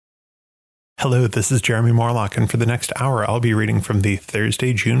Hello, this is Jeremy Morlock, and for the next hour, I'll be reading from the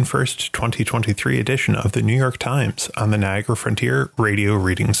Thursday, June 1st, 2023 edition of the New York Times on the Niagara Frontier Radio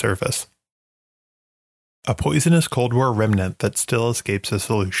Reading Service. A Poisonous Cold War Remnant That Still Escapes a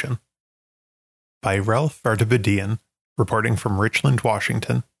Solution. By Ralph Vartabedian, reporting from Richland,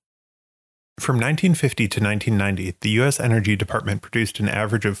 Washington. From 1950 to 1990, the U.S. Energy Department produced an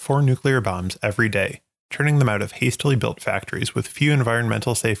average of 4 nuclear bombs every day, turning them out of hastily built factories with few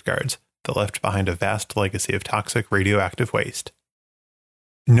environmental safeguards that left behind a vast legacy of toxic radioactive waste.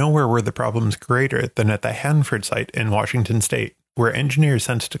 Nowhere were the problems greater than at the Hanford site in Washington state, where engineers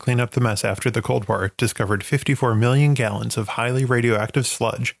sent to clean up the mess after the Cold War discovered 54 million gallons of highly radioactive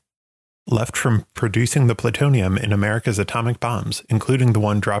sludge left from producing the plutonium in America's atomic bombs, including the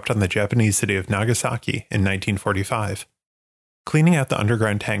one dropped on the Japanese city of Nagasaki in 1945. Cleaning out the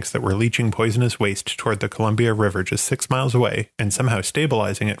underground tanks that were leaching poisonous waste toward the Columbia River just 6 miles away and somehow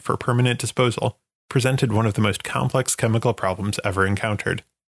stabilizing it for permanent disposal presented one of the most complex chemical problems ever encountered.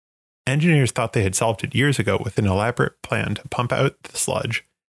 Engineers thought they had solved it years ago with an elaborate plan to pump out the sludge,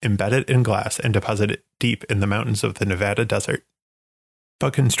 embed it in glass, and deposit it deep in the mountains of the Nevada desert.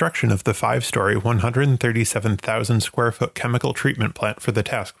 But construction of the 5-story, 137,000 square foot chemical treatment plant for the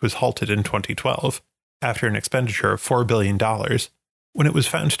task was halted in 2012. After an expenditure of $4 billion, when it was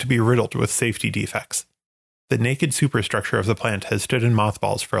found to be riddled with safety defects. The naked superstructure of the plant has stood in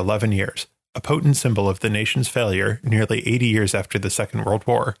mothballs for 11 years, a potent symbol of the nation's failure nearly 80 years after the Second World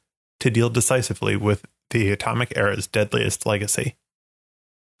War to deal decisively with the atomic era's deadliest legacy.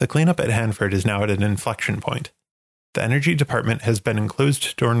 The cleanup at Hanford is now at an inflection point. The Energy Department has been in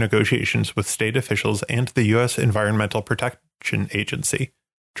closed-door negotiations with state officials and the U.S. Environmental Protection Agency,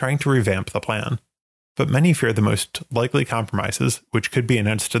 trying to revamp the plan. But many fear the most likely compromises, which could be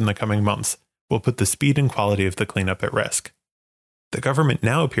announced in the coming months, will put the speed and quality of the cleanup at risk. The government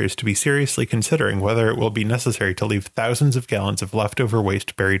now appears to be seriously considering whether it will be necessary to leave thousands of gallons of leftover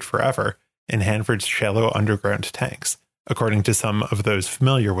waste buried forever in Hanford's shallow underground tanks, according to some of those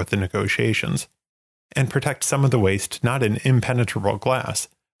familiar with the negotiations, and protect some of the waste not in impenetrable glass,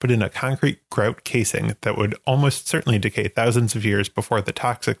 but in a concrete grout casing that would almost certainly decay thousands of years before the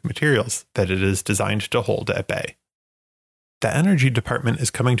toxic materials that it is designed to hold at bay. The Energy Department is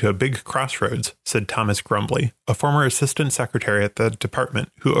coming to a big crossroads, said Thomas Grumbly, a former assistant secretary at the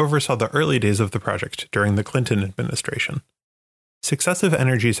department who oversaw the early days of the project during the Clinton administration. Successive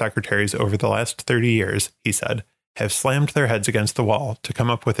energy secretaries over the last 30 years, he said, have slammed their heads against the wall to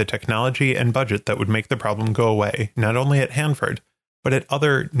come up with a technology and budget that would make the problem go away, not only at Hanford, but at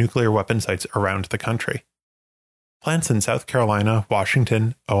other nuclear weapon sites around the country. Plants in South Carolina,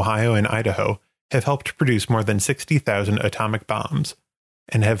 Washington, Ohio, and Idaho have helped produce more than 60,000 atomic bombs,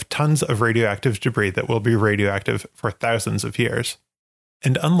 and have tons of radioactive debris that will be radioactive for thousands of years.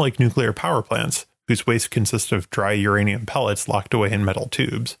 And unlike nuclear power plants, whose waste consists of dry uranium pellets locked away in metal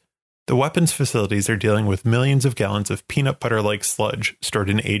tubes, the weapons facilities are dealing with millions of gallons of peanut butter-like sludge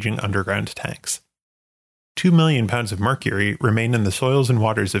stored in aging underground tanks. 2 million pounds of mercury remain in the soils and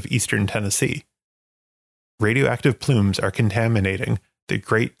waters of eastern Tennessee. Radioactive plumes are contaminating the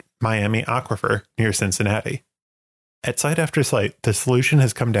Great Miami Aquifer near Cincinnati. At site after site, the solution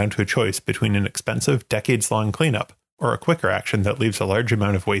has come down to a choice between an expensive, decades-long cleanup or a quicker action that leaves a large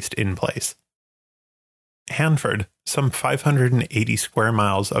amount of waste in place. Hanford, some 580 square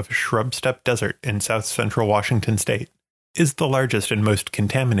miles of shrub steppe desert in south-central Washington state, is the largest and most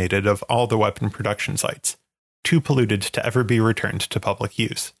contaminated of all the weapon production sites, too polluted to ever be returned to public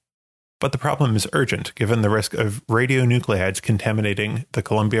use. But the problem is urgent given the risk of radionuclides contaminating the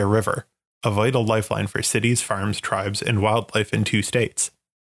Columbia River, a vital lifeline for cities, farms, tribes, and wildlife in 2 states.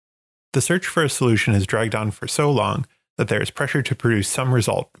 The search for a solution has dragged on for so long that there is pressure to produce some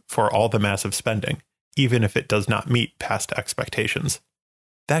result for all the massive spending, even if it does not meet past expectations.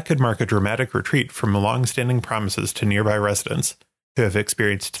 That could mark a dramatic retreat from long-standing promises to nearby residents, who have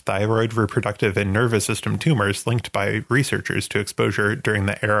experienced thyroid, reproductive, and nervous system tumors linked by researchers to exposure during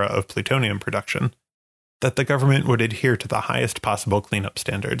the era of plutonium production, that the government would adhere to the highest possible cleanup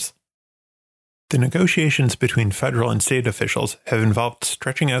standards. The negotiations between federal and state officials have involved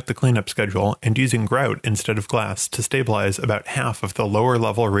stretching out the cleanup schedule and using grout instead of glass to stabilize about half of the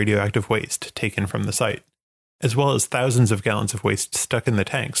lower-level radioactive waste taken from the site, as well as thousands of gallons of waste stuck in the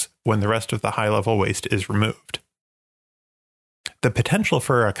tanks when the rest of the high-level waste is removed. The potential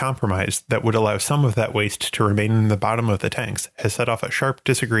for a compromise that would allow some of that waste to remain in the bottom of the tanks has set off a sharp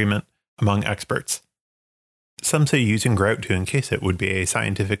disagreement among experts. Some say using grout to encase it would be a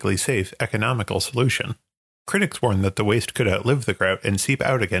scientifically safe, economical solution. Critics warn that the waste could outlive the grout and seep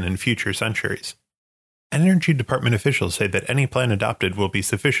out again in future centuries. Energy Department officials say that any plan adopted will be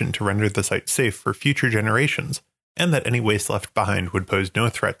sufficient to render the site safe for future generations, and that any waste left behind would pose no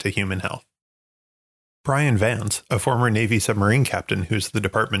threat to human health. Brian Vance, a former Navy submarine captain who's the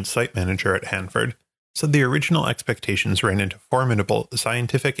department's site manager at Hanford, said the original expectations ran into formidable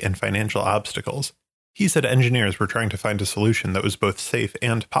scientific and financial obstacles. He said engineers were trying to find a solution that was both safe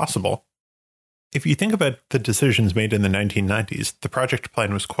and possible. If you think about the decisions made in the 1990s, the project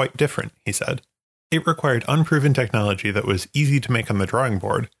plan was quite different, he said. It required unproven technology that was easy to make on the drawing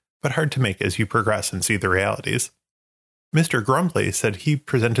board, but hard to make as you progress and see the realities. Mr. Grumbley said he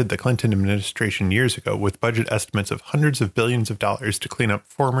presented the Clinton administration years ago with budget estimates of hundreds of billions of dollars to clean up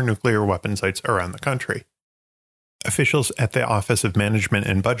former nuclear weapon sites around the country. Officials at the Office of Management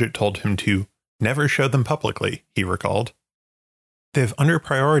and Budget told him to never show them publicly, he recalled. They've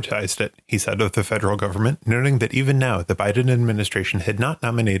underprioritized it, he said of the federal government, noting that even now the Biden administration had not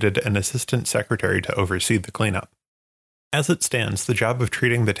nominated an assistant secretary to oversee the cleanup. As it stands, the job of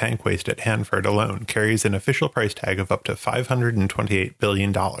treating the tank waste at Hanford alone carries an official price tag of up to $528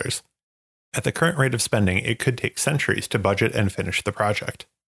 billion. At the current rate of spending, it could take centuries to budget and finish the project.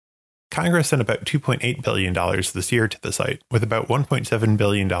 Congress sent about $2.8 billion this year to the site, with about $1.7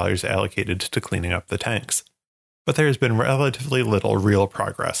 billion allocated to cleaning up the tanks. But there has been relatively little real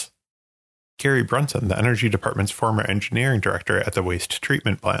progress. Gary Brunson, the Energy Department's former engineering director at the waste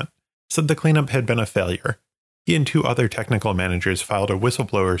treatment plant, said the cleanup had been a failure. He and two other technical managers filed a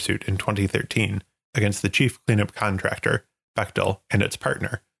whistleblower suit in 2013 against the chief cleanup contractor, Bechtel, and its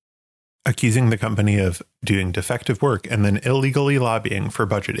partner, accusing the company of doing defective work and then illegally lobbying for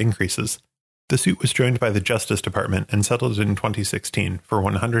budget increases. The suit was joined by the Justice Department and settled in 2016 for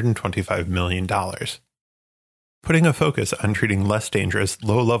 $125 million. Putting a focus on treating less dangerous,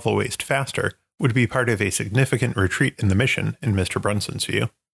 low-level waste faster would be part of a significant retreat in the mission, in Mr. Brunson's view.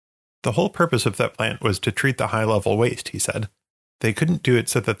 The whole purpose of that plant was to treat the high-level waste, he said. They couldn't do it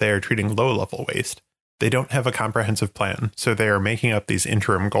so that they are treating low-level waste. They don't have a comprehensive plan, so they are making up these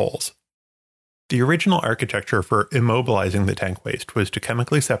interim goals. The original architecture for immobilizing the tank waste was to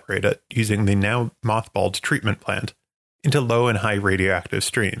chemically separate it using the now mothballed treatment plant into low and high radioactive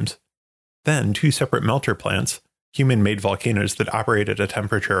streams. Then two separate melter plants, human-made volcanoes that operate at a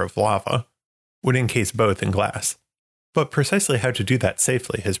temperature of lava, would encase both in glass. But precisely how to do that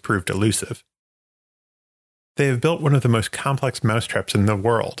safely has proved elusive. They have built one of the most complex mousetraps in the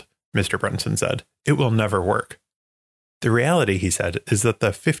world, Mr. Brunson said. It will never work. The reality, he said, is that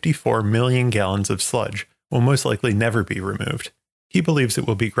the 54 million gallons of sludge will most likely never be removed. He believes it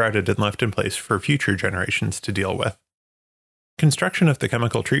will be grouted and left in place for future generations to deal with. Construction of the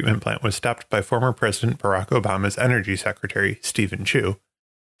chemical treatment plant was stopped by former President Barack Obama's Energy Secretary, Stephen Chu,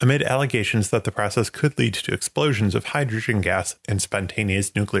 amid allegations that the process could lead to explosions of hydrogen gas and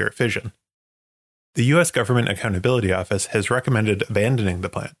spontaneous nuclear fission. The U.S. Government Accountability Office has recommended abandoning the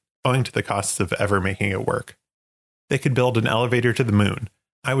plant, owing to the costs of ever making it work. They could build an elevator to the moon.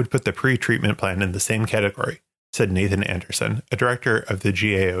 I would put the pre-treatment plant in the same category, said Nathan Anderson, a director of the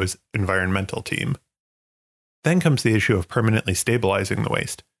GAO's environmental team. Then comes the issue of permanently stabilizing the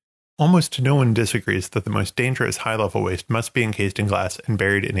waste. Almost no one disagrees that the most dangerous high-level waste must be encased in glass and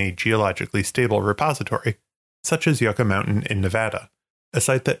buried in a geologically stable repository, such as Yucca Mountain in Nevada, a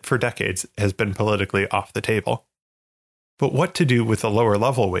site that for decades has been politically off the table. But what to do with the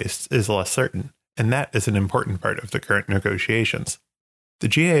lower-level wastes is less certain, and that is an important part of the current negotiations. The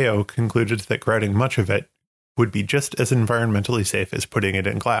GAO concluded that grouting much of it would be just as environmentally safe as putting it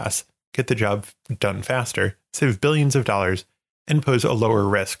in glass, get the job done faster, save billions of dollars, and pose a lower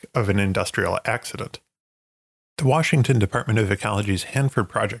risk of an industrial accident. The Washington Department of Ecology's Hanford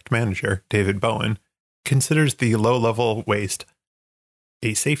project manager, David Bowen, considers the low-level waste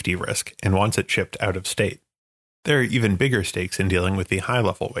a safety risk and wants it shipped out of state. There are even bigger stakes in dealing with the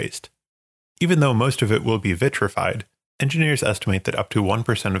high-level waste. Even though most of it will be vitrified, engineers estimate that up to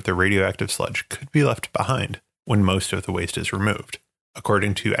 1% of the radioactive sludge could be left behind when most of the waste is removed,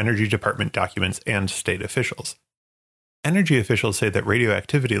 according to Energy Department documents and state officials. Energy officials say that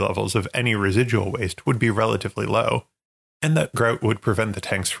radioactivity levels of any residual waste would be relatively low, and that grout would prevent the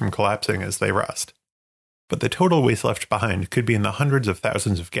tanks from collapsing as they rust. But the total waste left behind could be in the hundreds of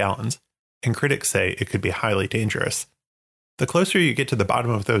thousands of gallons, and critics say it could be highly dangerous. The closer you get to the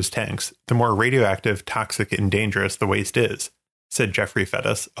bottom of those tanks, the more radioactive, toxic, and dangerous the waste is, said Jeffrey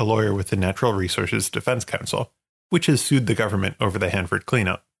Fettus, a lawyer with the Natural Resources Defense Council, which has sued the government over the Hanford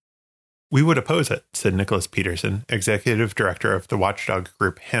cleanup. We would oppose it, said Nicholas Peterson, executive director of the watchdog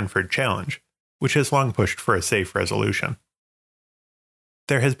group Hanford Challenge, which has long pushed for a safe resolution.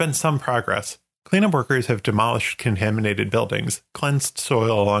 There has been some progress. Cleanup workers have demolished contaminated buildings, cleansed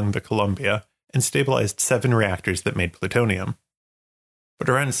soil along the Columbia, and stabilized 7 reactors that made plutonium. But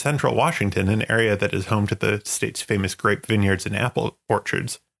around central Washington, an area that is home to the state's famous grape vineyards and apple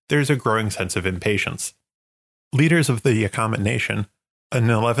orchards, there is a growing sense of impatience. Leaders of the Yakama Nation, an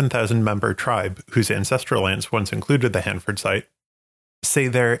 11,000-member tribe whose ancestral lands once included the Hanford site, say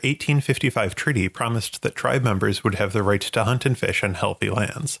their 1855 treaty promised that tribe members would have the right to hunt and fish on healthy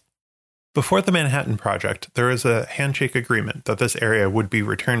lands. Before the Manhattan Project, there was a handshake agreement that this area would be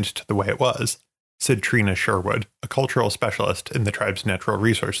returned to the way it was, said Trina Sherwood, a cultural specialist in the tribe's Natural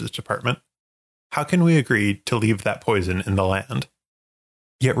Resources Department. How can we agree to leave that poison in the land?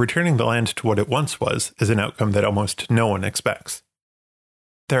 Yet returning the land to what it once was is an outcome that almost no one expects.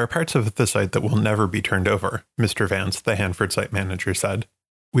 There are parts of the site that will never be turned over, Mr. Vance, the Hanford site manager, said.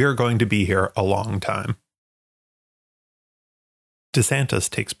 We are going to be here a long time. DeSantis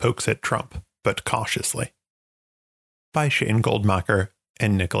takes pokes at Trump, but cautiously. By Shane Goldmacher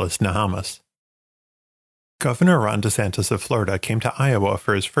and Nicholas Nahamas. Governor Ron DeSantis of Florida came to Iowa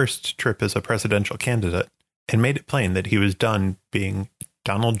for his first trip as a presidential candidate and made it plain that he was done being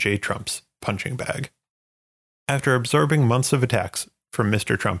Donald J. Trump's punching bag. After absorbing months of attacks from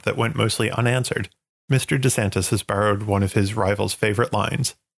Mr. Trump that went mostly unanswered, Mr. DeSantis has borrowed one of his rival's favorite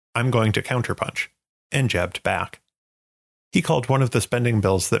lines, "I'm going to counterpunch," and jabbed back. He called one of the spending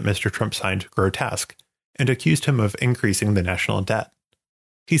bills that Mr. Trump signed grotesque and accused him of increasing the national debt.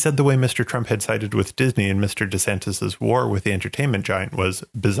 He said the way Mr. Trump had sided with Disney in Mr. DeSantis' war with the entertainment giant was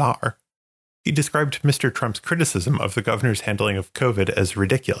bizarre. He described Mr. Trump's criticism of the governor's handling of COVID as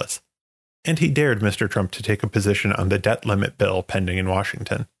ridiculous, and he dared Mr. Trump to take a position on the debt limit bill pending in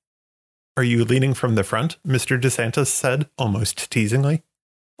Washington. Are you leading from the front, Mr. DeSantis said, almost teasingly,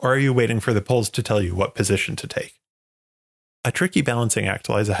 or are you waiting for the polls to tell you what position to take? A tricky balancing act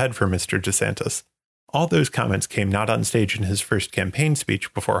lies ahead for Mr. DeSantis. All those comments came not on stage in his first campaign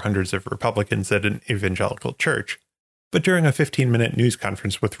speech before hundreds of Republicans at an evangelical church, but during a 15-minute news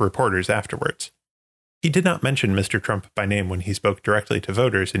conference with reporters afterwards. He did not mention Mr. Trump by name when he spoke directly to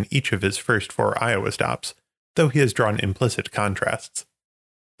voters in each of his first 4 Iowa stops, though he has drawn implicit contrasts.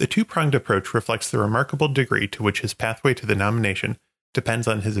 The two-pronged approach reflects the remarkable degree to which his pathway to the nomination depends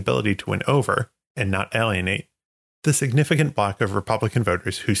on his ability to win over, and not alienate, the significant block of Republican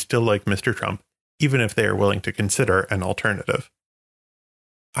voters who still like Mr. Trump, even if they are willing to consider an alternative.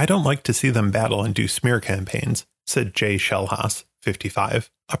 I don't like to see them battle and do smear campaigns, said Jay Shellhaas,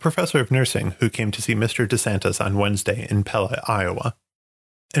 55, a professor of nursing who came to see Mr. DeSantis on Wednesday in Pella, Iowa.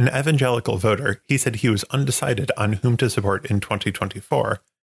 An evangelical voter, he said he was undecided on whom to support in 2024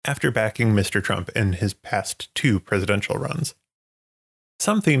 after backing Mr. Trump in his past 2 presidential runs.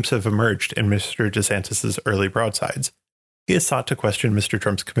 Some themes have emerged in Mr. DeSantis' early broadsides. He has sought to question Mr.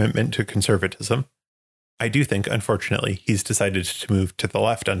 Trump's commitment to conservatism. I do think, unfortunately, he's decided to move to the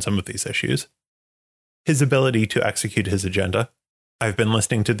left on some of these issues. His ability to execute his agenda. I've been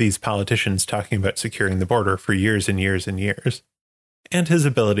listening to these politicians talking about securing the border for years and years and years. And his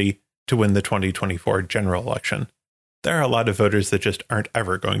ability to win the 2024 general election. There are a lot of voters that just aren't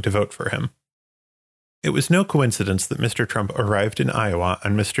ever going to vote for him. It was no coincidence that Mr. Trump arrived in Iowa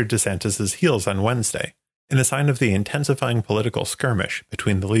on Mr. DeSantis' heels on Wednesday, in a sign of the intensifying political skirmish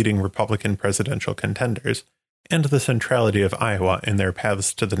between the leading Republican presidential contenders and the centrality of Iowa in their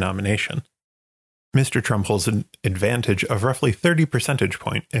paths to the nomination. Mr. Trump holds an advantage of roughly 30 percentage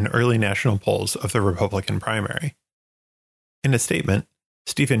point in early national polls of the Republican primary. In a statement,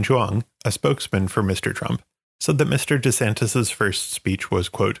 Stephen Zhuang, a spokesman for Mr. Trump, said that Mr. DeSantis' first speech was,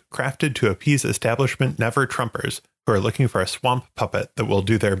 quote, crafted to appease establishment never-Trumpers who are looking for a swamp puppet that will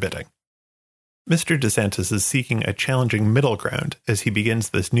do their bidding. Mr. DeSantis is seeking a challenging middle ground as he begins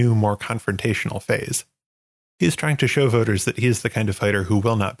this new, more confrontational phase. He is trying to show voters that he is the kind of fighter who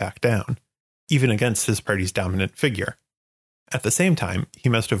will not back down, even against his party's dominant figure. At the same time, he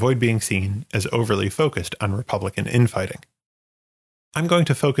must avoid being seen as overly focused on Republican infighting. I'm going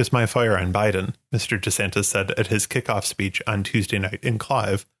to focus my fire on Biden, Mr. DeSantis said at his kickoff speech on Tuesday night in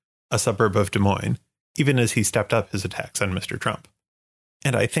Clive, a suburb of Des Moines, even as he stepped up his attacks on Mr. Trump.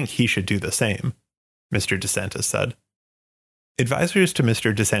 And I think he should do the same, Mr. DeSantis said. Advisors to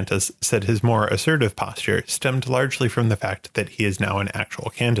Mr. DeSantis said his more assertive posture stemmed largely from the fact that he is now an actual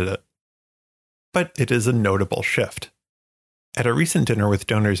candidate. But it is a notable shift. At a recent dinner with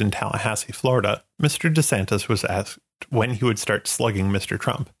donors in Tallahassee, Florida, Mr. DeSantis was asked when he would start slugging Mr.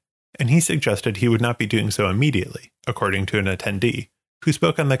 Trump, and he suggested he would not be doing so immediately, according to an attendee, who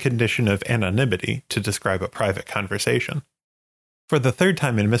spoke on the condition of anonymity to describe a private conversation. For the 3rd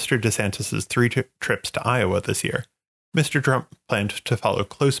time in Mr. DeSantis' 3 trips to Iowa this year, Mr. Trump planned to follow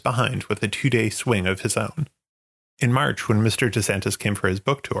close behind with a 2-day swing of his own. In March, when Mr. DeSantis came for his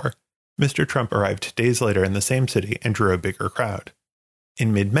book tour, Mr. Trump arrived days later in the same city and drew a bigger crowd.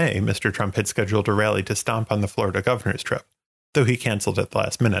 In mid-May, Mr. Trump had scheduled a rally to stomp on the Florida governor's trip, though he canceled at the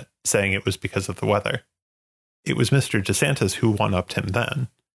last minute, saying it was because of the weather. It was Mr. DeSantis who one-upped him then,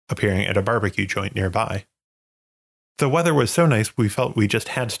 appearing at a barbecue joint nearby. "The weather was so nice we felt we just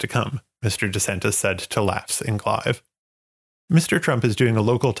had to come," Mr. DeSantis said to Laughs in Clive. Mr. Trump is doing a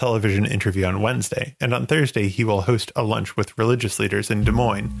local television interview on Wednesday, and on Thursday he will host a lunch with religious leaders in Des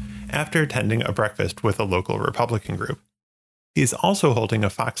Moines after attending a breakfast with a local Republican group. He is also holding a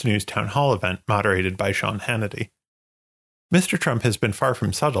Fox News town hall event moderated by Sean Hannity. Mr. Trump has been far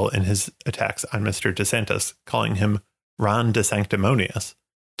from subtle in his attacks on Mr. DeSantis, calling him Ron DeSanctimonious,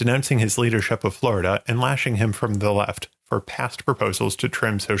 denouncing his leadership of Florida and lashing him from the left for past proposals to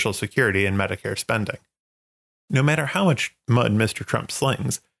trim Social Security and Medicare spending. No matter how much mud Mr. Trump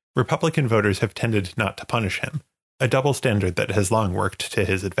slings, Republican voters have tended not to punish him, a double standard that has long worked to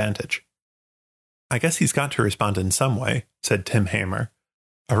his advantage. "I guess he's got to respond in some way," said Tim Hamer,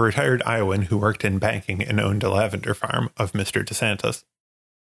 a retired Iowan who worked in banking and owned a lavender farm of Mr. DeSantis.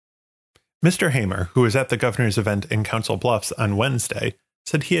 Mr. Hamer, who was at the governor's event in Council Bluffs on Wednesday,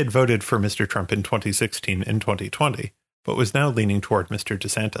 said he had voted for Mr. Trump in 2016 and 2020, but was now leaning toward Mr.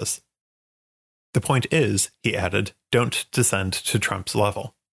 DeSantis. "The point is," he added, "don't descend to Trump's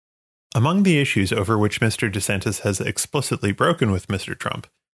level." Among the issues over which Mr. DeSantis has explicitly broken with Mr. Trump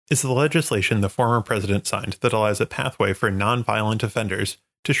is the legislation the former president signed that allows a pathway for nonviolent offenders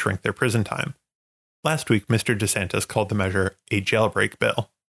to shrink their prison time. Last week, Mr. DeSantis called the measure a jailbreak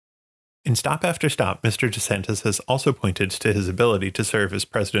bill. In stop after stop, Mr. DeSantis has also pointed to his ability to serve as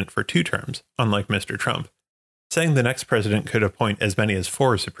president for 2 terms, unlike Mr. Trump, saying the next president could appoint as many as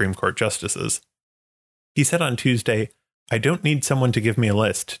 4 Supreme Court justices. He said on Tuesday, "I don't need someone to give me a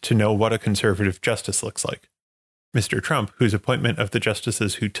list to know what a conservative justice looks like." Mr. Trump, whose appointment of the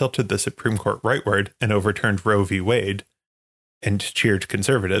justices who tilted the Supreme Court rightward and overturned Roe v. Wade and cheered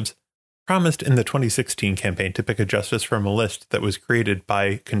conservatives, promised in the 2016 campaign to pick a justice from a list that was created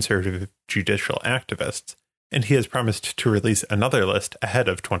by conservative judicial activists, and he has promised to release another list ahead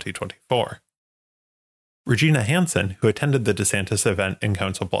of 2024. Regina Hansen, who attended the DeSantis event in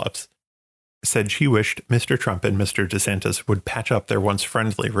Council Bluffs, said she wished Mr. Trump and Mr. DeSantis would patch up their once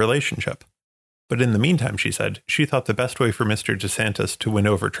friendly relationship. But in the meantime, she said, she thought the best way for Mr. DeSantis to win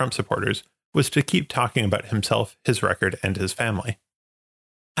over Trump supporters was to keep talking about himself, his record, and his family.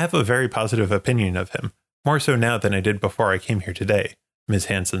 "I have a very positive opinion of him, more so now than I did before I came here today," Ms.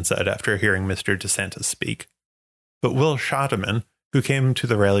 Hansen said after hearing Mr. DeSantis speak. But Will Schotteman, who came to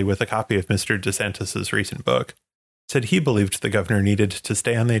the rally with a copy of Mr. DeSantis' recent book, said he believed the governor needed to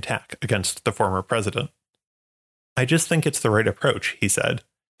stay on the attack against the former president. "I just think it's the right approach," he said,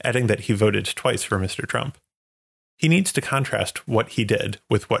 adding that he voted twice for Mr. Trump. He needs to contrast what he did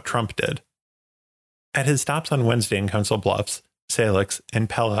with what Trump did. At his stops on Wednesday in Council Bluffs, Salix, and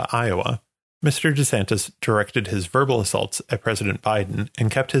Pella, Iowa, Mr. DeSantis directed his verbal assaults at President Biden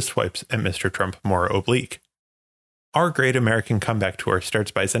and kept his swipes at Mr. Trump more oblique. "Our great American comeback tour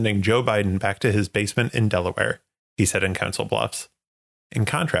starts by sending Joe Biden back to his basement in Delaware," he said in Council Bluffs. In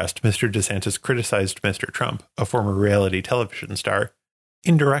contrast, Mr. DeSantis criticized Mr. Trump, a former reality television star,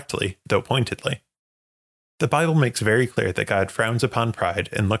 indirectly, though pointedly. "The Bible makes very clear that God frowns upon pride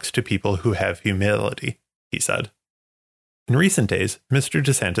and looks to people who have humility," he said. In recent days, Mr.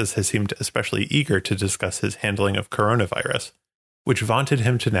 DeSantis has seemed especially eager to discuss his handling of coronavirus, which vaunted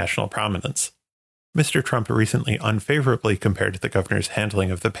him to national prominence. Mr. Trump recently unfavorably compared the governor's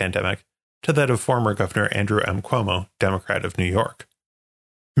handling of the pandemic to that of former Governor Andrew M. Cuomo, Democrat of New York.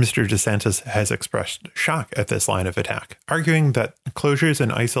 Mr. DeSantis has expressed shock at this line of attack, arguing that closures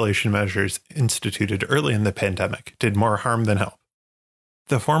and isolation measures instituted early in the pandemic did more harm than help.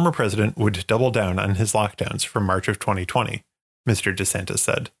 The former president would double down on his lockdowns from March of 2020, Mr. DeSantis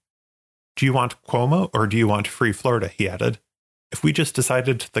said. "Do you want Cuomo or do you want free Florida?" he added. "If we just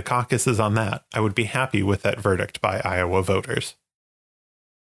decided the caucus is on that, I would be happy with that verdict by Iowa voters."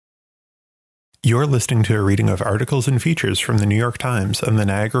 You're listening to a reading of articles and features from the New York Times and the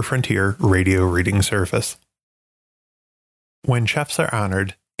Niagara Frontier Radio Reading Service. When Chefs Are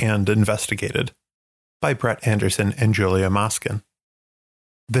Honored and Investigated by Brett Anderson and Julia Moskin.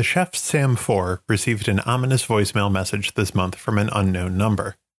 The chef Sam Four received an ominous voicemail message this month from an unknown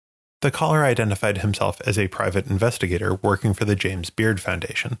number. The caller identified himself as a private investigator working for the James Beard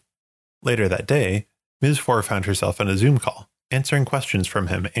Foundation. Later that day, Ms. Four found herself on a Zoom call, answering questions from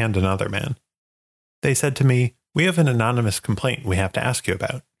him and another man. "They said to me, 'We have an anonymous complaint we have to ask you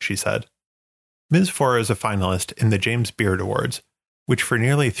about,'" she said. Ms. Four is a finalist in the James Beard Awards, which for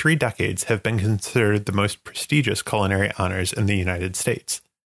nearly 3 decades have been considered the most prestigious culinary honors in the United States.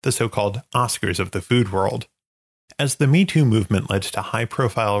 the so-called Oscars of the food world. As the Me Too movement led to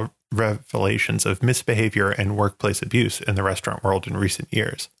high-profile revelations of misbehavior and workplace abuse in the restaurant world in recent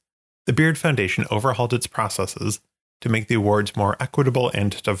years, the Beard Foundation overhauled its processes to make the awards more equitable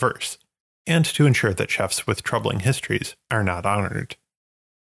and diverse, and to ensure that chefs with troubling histories are not honored.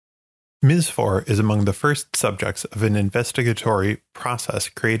 Ms. Four is among the first subjects of an investigatory process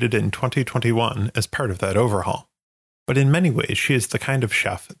created in 2021 as part of that overhaul. But in many ways, she is the kind of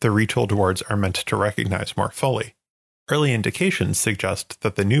chef the retooled awards are meant to recognize more fully. Early indications suggest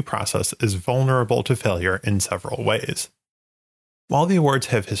that the new process is vulnerable to failure in several ways. While the awards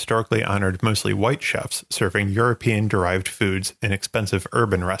have historically honored mostly white chefs serving European-derived foods in expensive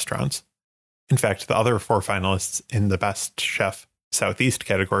urban restaurants, in fact, the other 4 finalists in the Best Chef Southeast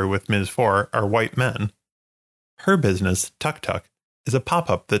category with Ms. Four are white men, her business, Tuk Tuk, is a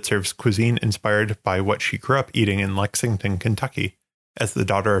pop-up that serves cuisine inspired by what she grew up eating in Lexington, Kentucky, as the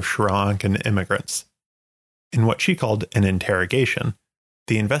daughter of Sri Lankan immigrants. In what she called an interrogation,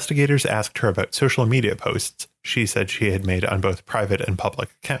 the investigators asked her about social media posts she said she had made on both private and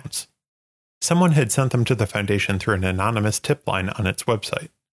public accounts. Someone had sent them to the foundation through an anonymous tip line on its website.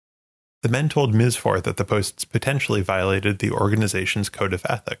 The men told Ms. Four that the posts potentially violated the organization's code of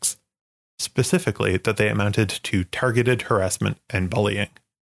ethics, specifically that they amounted to targeted harassment and bullying.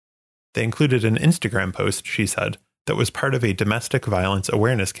 They included an Instagram post, she said, that was part of a domestic violence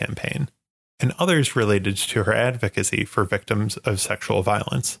awareness campaign, and others related to her advocacy for victims of sexual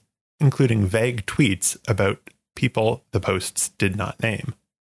violence, including vague tweets about people the posts did not name.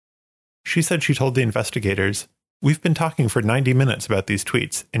 She said she told the investigators, "We've been talking for 90 minutes about these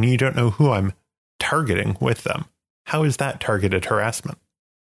tweets, and you don't know who I'm targeting with them. How is that targeted harassment?"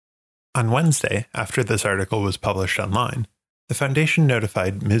 On Wednesday, after this article was published online, the foundation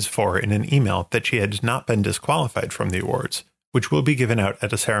notified Ms. Four in an email that she had not been disqualified from the awards, which will be given out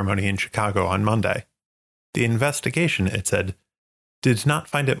at a ceremony in Chicago on Monday. The investigation, it said, did not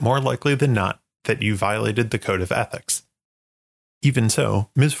find it more likely than not that you violated the code of ethics. Even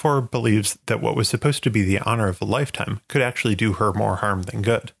so, Ms. Four believes that what was supposed to be the honor of a lifetime could actually do her more harm than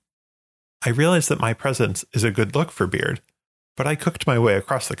good. "I realize that my presence is a good look for Beard, but I cooked my way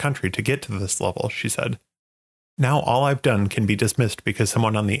across the country to get to this level," she said. "Now all I've done can be dismissed because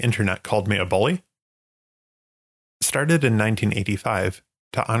someone on the internet called me a bully?" Started in 1985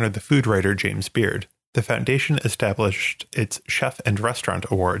 to honor the food writer James Beard, the foundation established its Chef and Restaurant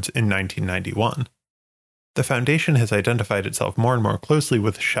Awards in 1991. The foundation has identified itself more and more closely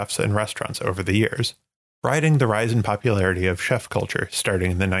with chefs and restaurants over the years, riding the rise in popularity of chef culture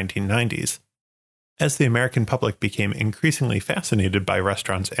starting in the 1990s. As the American public became increasingly fascinated by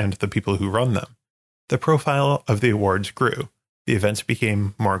restaurants and the people who run them, the profile of the awards grew, the events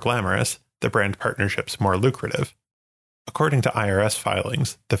became more glamorous, the brand partnerships more lucrative. According to IRS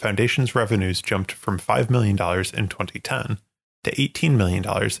filings, the foundation's revenues jumped from $5 million in 2010 to $18 million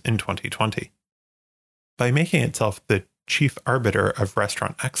in 2020. By making itself the chief arbiter of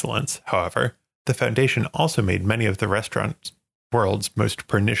restaurant excellence, however, the foundation also made many of the restaurant world's most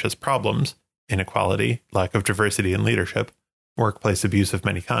pernicious problems, inequality, lack of diversity in leadership, workplace abuse of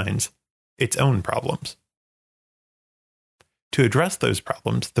many kinds, its own problems. To address those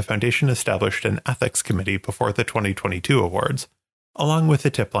problems, the foundation established an ethics committee before the 2022 awards, along with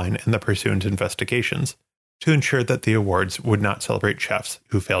the tip line and the pursuant investigations, to ensure that the awards would not celebrate chefs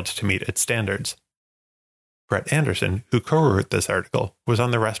who failed to meet its standards. Brett Anderson, who co-wrote this article, was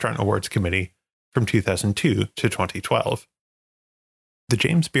on the Restaurant Awards Committee from 2002 to 2012. The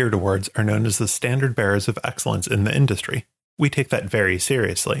James Beard Awards are known as the standard bearers of excellence in the industry. "We take that very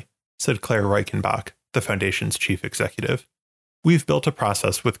seriously," said Claire Reichenbach, the foundation's chief executive. "We've built a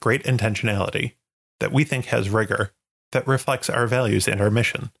process with great intentionality that we think has rigor, that reflects our values and our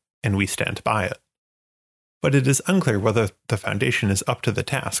mission, and we stand by it." But it is unclear whether the foundation is up to the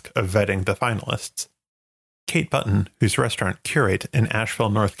task of vetting the finalists. Kate Button, whose restaurant Curate in Asheville,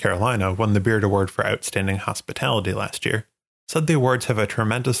 North Carolina, won the Beard Award for Outstanding Hospitality last year, said the awards have a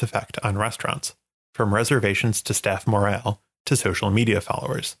tremendous effect on restaurants, from reservations to staff morale to social media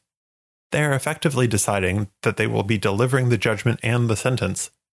followers. "They are effectively deciding that they will be delivering the judgment and the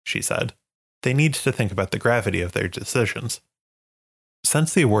sentence," she said. "They need to think about the gravity of their decisions."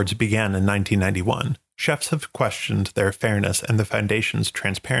 Since the awards began in 1991, chefs have questioned their fairness and the foundation's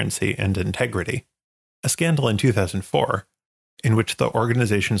transparency and integrity. A scandal in 2004, in which the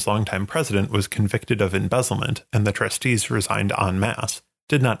organization's longtime president was convicted of embezzlement and the trustees resigned en masse,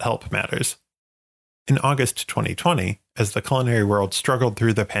 did not help matters. In August 2020, as the culinary world struggled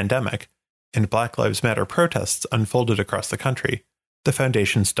through the pandemic and Black Lives Matter protests unfolded across the country, the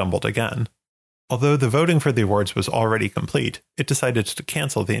foundation stumbled again. Although the voting for the awards was already complete, it decided to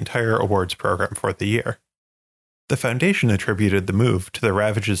cancel the entire awards program for the year. The foundation attributed the move to the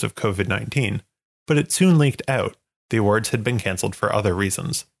ravages of COVID-19, but it soon leaked out the awards had been canceled for other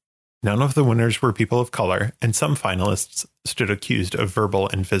reasons. None of the winners were people of color, and some finalists stood accused of verbal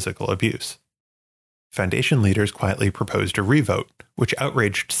and physical abuse. Foundation leaders quietly proposed a revote, which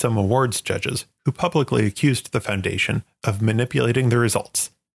outraged some awards judges who publicly accused the foundation of manipulating the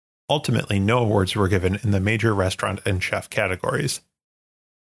results. Ultimately, no awards were given in the major restaurant and chef categories.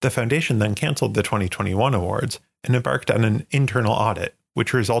 The foundation then canceled the 2021 awards and embarked on an internal audit,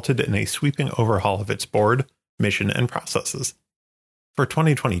 which resulted in a sweeping overhaul of its board, mission, and processes. For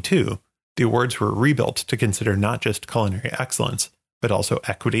 2022, the awards were rebuilt to consider not just culinary excellence, but also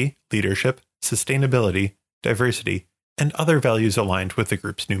equity, leadership, sustainability, diversity, and other values aligned with the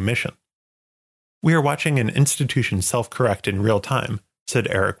group's new mission. "We are watching an institution self-correct in real time," said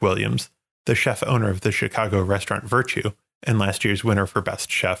Eric Williams, the chef owner of the Chicago restaurant Virtue and last year's winner for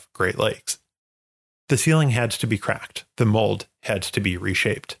Best Chef Great Lakes. "The ceiling had to be cracked, the mold had to be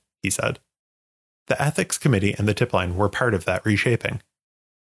reshaped," he said. The ethics committee and the tip line were part of that reshaping.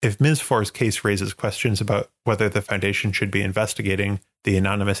 If Ms. Four's case raises questions about whether the foundation should be investigating the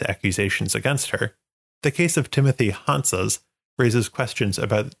anonymous accusations against her, the case of Timothy Hansa's raises questions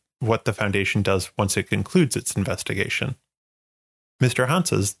about what the foundation does once it concludes its investigation. Mr.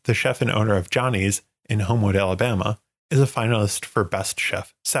 Hansa's, the chef and owner of Johnny's in Homewood, Alabama, is a finalist for Best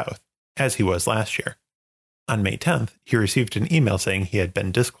Chef South, as he was last year. On May 10th, he received an email saying he had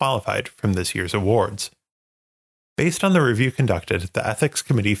been disqualified from this year's awards. Based on the review conducted, the ethics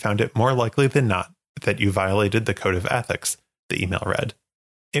committee found it more likely than not that you violated the code of ethics, the email read.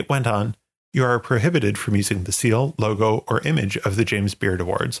 It went on, "You are prohibited from using the seal, logo, or image of the James Beard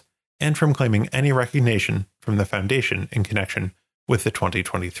Awards, and from claiming any recognition from the foundation in connection with the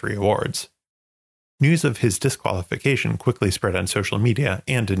 2023 awards." News of his disqualification quickly spread on social media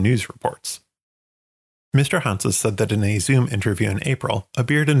and in news reports. Mr. Hansa said that in a Zoom interview in April, a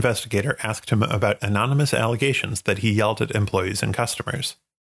Beard investigator asked him about anonymous allegations that he yelled at employees and customers.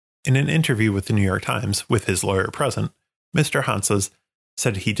 In an interview with the New York Times, with his lawyer present, Mr. Hansa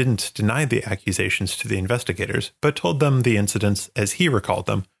said he didn't deny the accusations to the investigators, but told them the incidents, as he recalled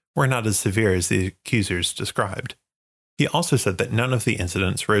them, were not as severe as the accusers described. He also said that none of the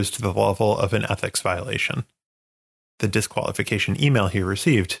incidents rose to the level of an ethics violation. The disqualification email he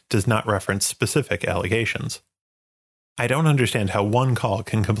received does not reference specific allegations. "I don't understand how one call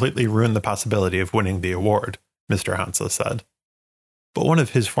can completely ruin the possibility of winning the award," Mr. Hansa said. But one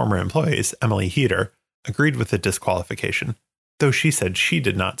of his former employees, Emily Heater, agreed with the disqualification, though she said she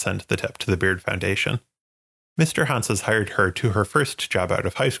did not send the tip to the Beard Foundation. Mr. Hansa hired her to her first job out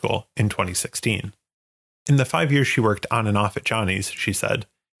of high school in 2016. In the 5 years she worked on and off at Johnny's, she said,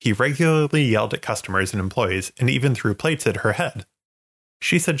 he regularly yelled at customers and employees and even threw plates at her head.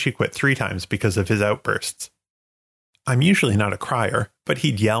 She said she quit 3 times because of his outbursts. "I'm usually not a crier, but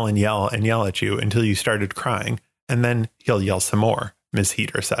he'd yell and yell and yell at you until you started crying, and then he'll yell some more," Ms.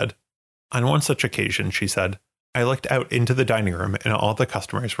 Heater said. On one such occasion, she said, "I looked out into the dining room and all the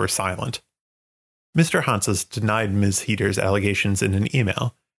customers were silent." Mr. Hansa denied Ms. Heater's allegations in an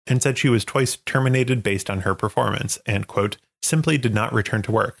email and said she was twice terminated based on her performance and, quote, simply did not return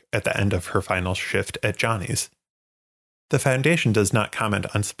to work at the end of her final shift at Johnny's. The foundation does not comment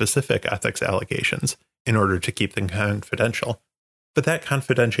on specific ethics allegations in order to keep them confidential, but that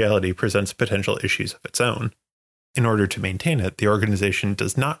confidentiality presents potential issues of its own. In order to maintain it, the organization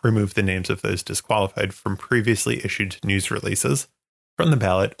does not remove the names of those disqualified from previously issued news releases, from the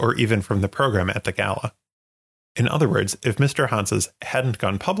ballot, or even from the program at the gala. In other words, if Mr. Hansa hadn't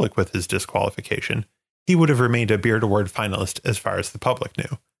gone public with his disqualification, he would have remained a Beard Award finalist as far as the public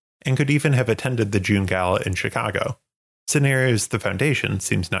knew, and could even have attended the June gala in Chicago, scenarios the foundation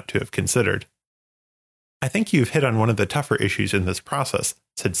seems not to have considered. "I think you've hit on one of the tougher issues in this process,"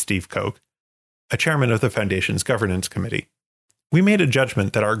 said Steve Koch, a chairman of the foundation's governance committee. "We made a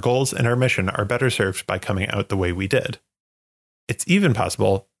judgment that our goals and our mission are better served by coming out the way we did. It's even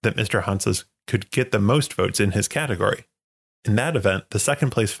possible that Mr. Hansa could get the most votes in his category. In that event, the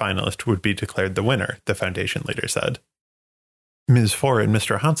second-place finalist would be declared the winner," the foundation leader said. Ms. Four and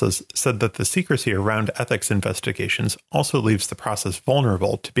Mr. Hansa said that the secrecy around ethics investigations also leaves the process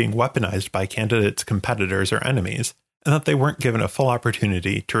vulnerable to being weaponized by candidates' competitors or enemies, and that they weren't given a full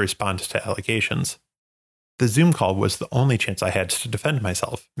opportunity to respond to allegations. "The Zoom call was the only chance I had to defend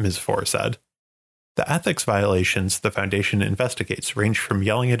myself," Ms. Four said. The ethics violations the foundation investigates range from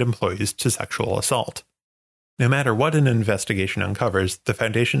yelling at employees to sexual assault. No matter what an investigation uncovers, the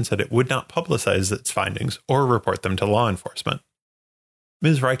foundation said it would not publicize its findings or report them to law enforcement.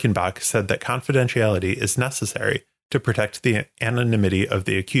 Ms. Reichenbach said that confidentiality is necessary to protect the anonymity of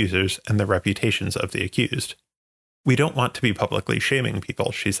the accusers and the reputations of the accused. We don't want to be publicly shaming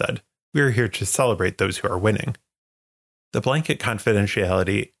people, she said. We are here to celebrate those who are winning. The blanket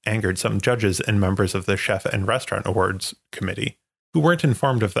confidentiality angered some judges and members of the Chef and Restaurant Awards Committee, who weren't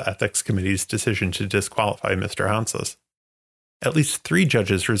informed of the Ethics Committee's decision to disqualify Mr. Hanses. At least 3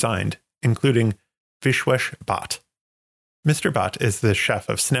 judges resigned, including Vishwesh Bhatt. Mr. Bhatt is the chef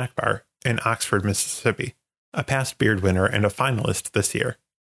of Snack Bar in Oxford, Mississippi, a past Beard winner and a finalist this year.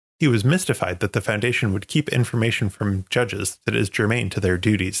 He was mystified that the foundation would keep information from judges that is germane to their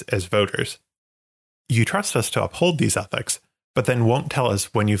duties as voters. You trust us to uphold these ethics, but then won't tell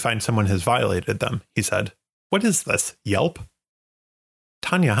us when you find someone has violated them, he said. What is this, Yelp?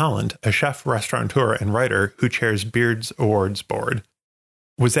 Tanya Holland, a chef, restaurateur, and writer who chairs Beard's Awards Board,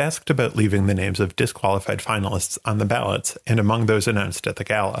 was asked about leaving the names of disqualified finalists on the ballots and among those announced at the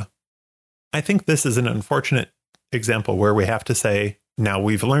gala. I think this is an unfortunate example where we have to say, now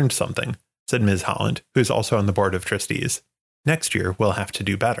we've learned something, said Ms. Holland, who is also on the board of trustees. Next year, we'll have to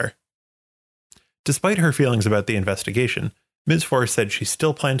do better. Despite her feelings about the investigation, Ms. Forrest said she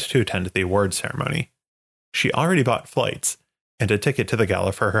still planned to attend the awards ceremony. She already bought flights and a ticket to the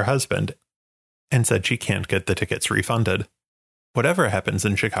gala for her husband, and said she can't get the tickets refunded. Whatever happens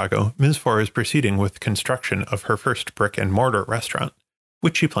in Chicago, Ms. Forrest is proceeding with construction of her first brick-and-mortar restaurant,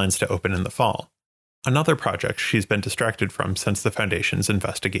 which she plans to open in the fall, another project she's been distracted from since the foundation's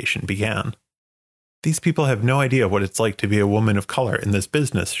investigation began. These people have no idea what it's like to be a woman of color in this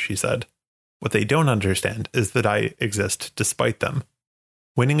business, she said. What they don't understand is that I exist despite them.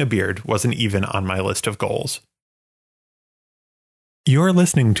 Winning a beard wasn't even on my list of goals. You're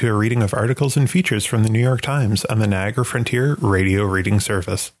listening to a reading of articles and features from the New York Times on the Niagara Frontier Radio Reading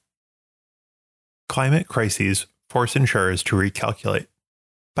Service. Climate Crises Force Insurers to Recalculate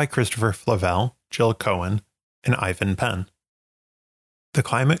by Christopher Flavelle, Jill Cohen, and Ivan Penn. The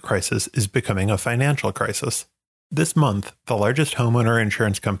climate crisis is becoming a financial crisis. This month, the largest homeowner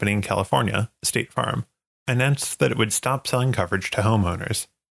insurance company in California, State Farm, announced that it would stop selling coverage to homeowners.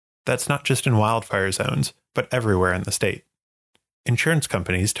 That's not just in wildfire zones, but everywhere in the state. Insurance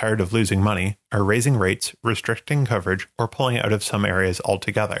companies, tired of losing money, are raising rates, restricting coverage, or pulling out of some areas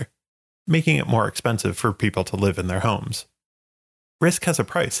altogether, making it more expensive for people to live in their homes. Risk has a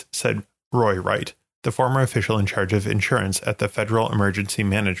price, said Roy Wright, the former official in charge of insurance at the Federal Emergency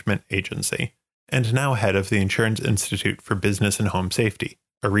Management Agency, and now head of the Insurance Institute for Business and Home Safety,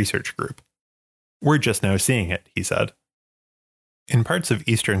 a research group. We're just now seeing it, he said. In parts of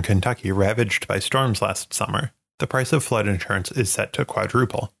eastern Kentucky ravaged by storms last summer, the price of flood insurance is set to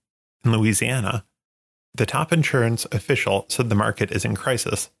quadruple. In Louisiana, the top insurance official said the market is in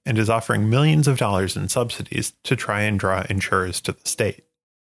crisis and is offering millions of dollars in subsidies to try and draw insurers to the state.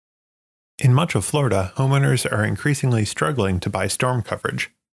 In much of Florida, homeowners are increasingly struggling to buy storm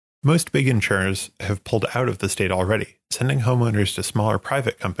coverage. Most big insurers have pulled out of the state already, sending homeowners to smaller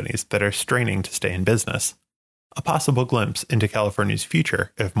private companies that are straining to stay in business. A possible glimpse into California's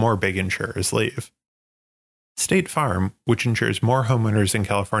future if more big insurers leave. State Farm, which insures more homeowners in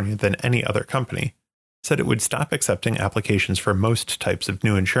California than any other company, said it would stop accepting applications for most types of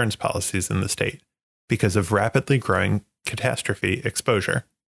new insurance policies in the state because of rapidly growing catastrophe exposure.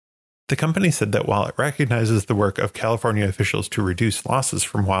 The company said that while it recognizes the work of California officials to reduce losses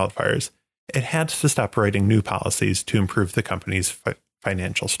from wildfires, it had to stop writing new policies to improve the company's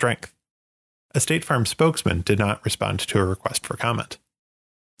financial strength. A State Farm spokesman did not respond to a request for comment.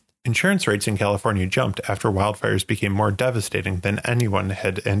 Insurance rates in California jumped after wildfires became more devastating than anyone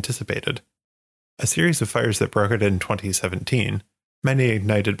had anticipated. A series of fires that broke out in 2017, many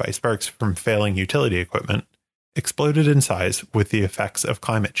ignited by sparks from failing utility equipment, exploded in size with the effects of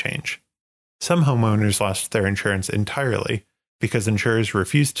climate change. Some homeowners lost their insurance entirely because insurers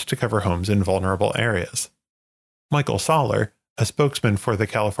refused to cover homes in vulnerable areas. Michael Soller, a spokesman for the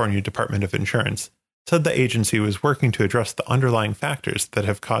California Department of Insurance, said the agency was working to address the underlying factors that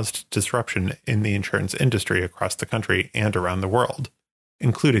have caused disruption in the insurance industry across the country and around the world,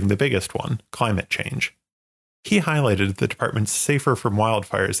 including the biggest one, climate change. He highlighted the department's Safer from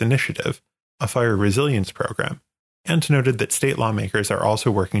Wildfires initiative, a fire resilience program, and noted that state lawmakers are also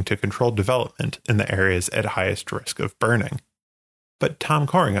working to control development in the areas at highest risk of burning. But Tom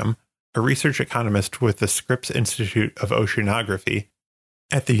Corringham, a research economist with the Scripps Institute of Oceanography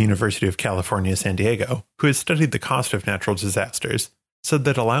at the University of California, San Diego, who has studied the cost of natural disasters, said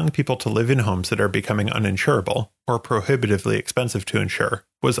that allowing people to live in homes that are becoming uninsurable or prohibitively expensive to insure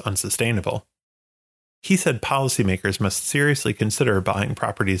was unsustainable. He said policymakers must seriously consider buying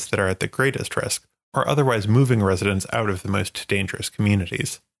properties that are at the greatest risk or otherwise moving residents out of the most dangerous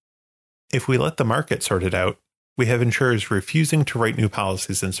communities. If we let the market sort it out, we have insurers refusing to write new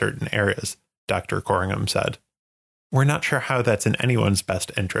policies in certain areas, Dr. Corringham said. We're not sure how that's in anyone's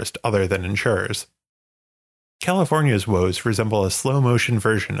best interest other than insurers. California's woes resemble a slow-motion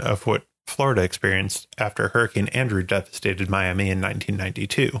version of what Florida experienced after Hurricane Andrew devastated Miami in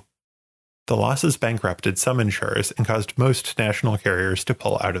 1992. The losses bankrupted some insurers and caused most national carriers to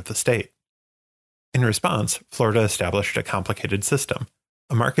pull out of the state. In response, Florida established a complicated system,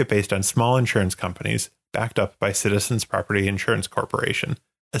 a market based on small insurance companies backed up by Citizens Property Insurance Corporation,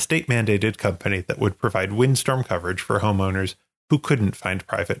 a state-mandated company that would provide windstorm coverage for homeowners who couldn't find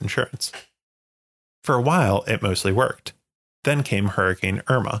private insurance. For a while, it mostly worked. Then came Hurricane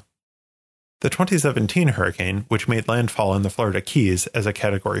Irma. The 2017 hurricane, which made landfall in the Florida Keys as a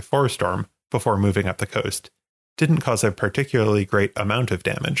Category 4 storm before moving up the coast, didn't cause a particularly great amount of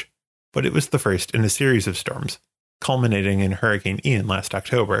damage, but it was the first in a series of storms, culminating in Hurricane Ian last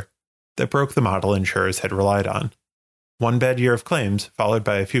October, that broke the model insurers had relied on. One bad year of claims, followed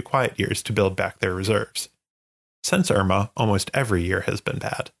by a few quiet years to build back their reserves. Since Irma, almost every year has been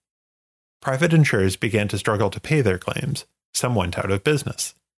bad. Private insurers began to struggle to pay their claims. Some went out of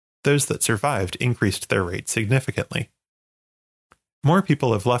business. Those that survived increased their rates significantly. More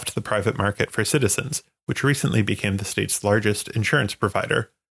people have left the private market for Citizens, which recently became the state's largest insurance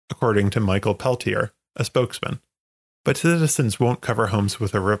provider, according to Michael Peltier, a spokesman. But Citizens won't cover homes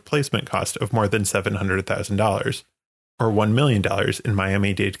with a replacement cost of more than $700,000, or $1 million in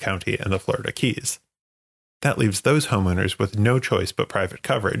Miami-Dade County and the Florida Keys. That leaves those homeowners with no choice but private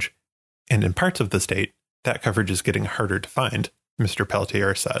coverage, and in parts of the state, that coverage is getting harder to find, Mr.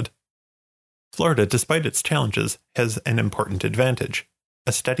 Peltier said. Florida, despite its challenges, has an important advantage,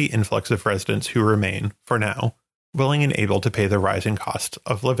 a steady influx of residents who remain, for now, willing and able to pay the rising cost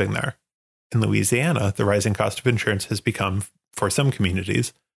of living there. In Louisiana, the rising cost of insurance has become, for some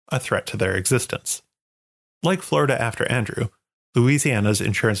communities, a threat to their existence. Like Florida after Andrew, Louisiana's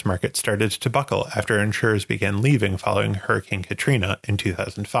insurance market started to buckle after insurers began leaving following Hurricane Katrina in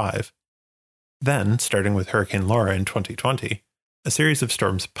 2005. Then, starting with Hurricane Laura in 2020, a series of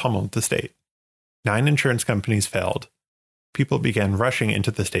storms pummeled the state. 9 insurance companies failed. People began rushing into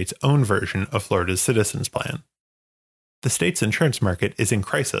the state's own version of Florida's Citizens Plan. The state's insurance market is in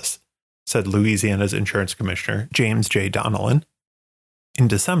crisis, said Louisiana's insurance commissioner, James J. Donnellan. In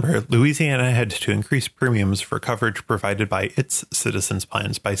December, Louisiana had to increase premiums for coverage provided by its Citizens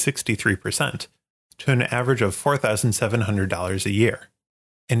Plans by 63%, to an average of $4,700 a year.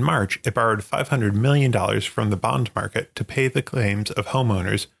 In March, it borrowed $500 million from the bond market to pay the claims of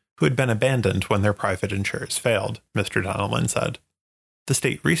homeowners who had been abandoned when their private insurers failed, Mr. Donnellan said. The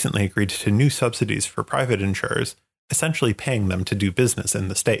state recently agreed to new subsidies for private insurers, essentially paying them to do business in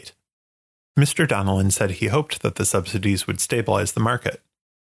the state. Mr. Donnellan said he hoped that the subsidies would stabilize the market.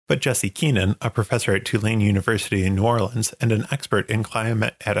 But Jesse Keenan, a professor at Tulane University in New Orleans and an expert in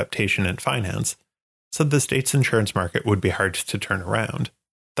climate adaptation and finance, said the state's insurance market would be hard to turn around.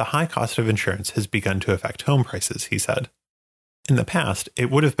 The high cost of insurance has begun to affect home prices, he said. In the past,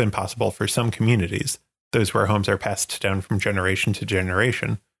 it would have been possible for some communities, those where homes are passed down from generation to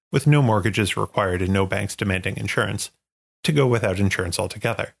generation, with no mortgages required and no banks demanding insurance, to go without insurance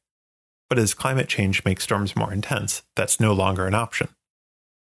altogether. But as climate change makes storms more intense, that's no longer an option.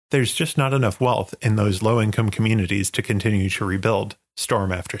 There's just not enough wealth in those low-income communities to continue to rebuild,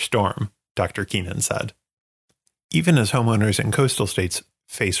 storm after storm, Dr. Keenan said. Even as homeowners in coastal states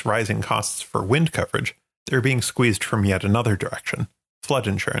face rising costs for wind coverage, they're being squeezed from yet another direction, flood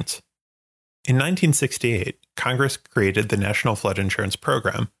insurance. In 1968, Congress created the National Flood Insurance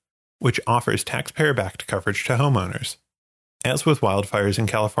Program, which offers taxpayer-backed coverage to homeowners. As with wildfires in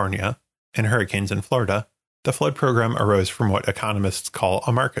California and hurricanes in Florida, the flood program arose from what economists call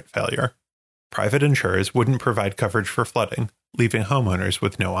a market failure. Private insurers wouldn't provide coverage for flooding, leaving homeowners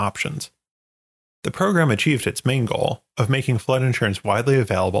with no options. The program achieved its main goal of making flood insurance widely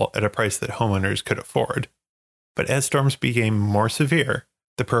available at a price that homeowners could afford. But as storms became more severe,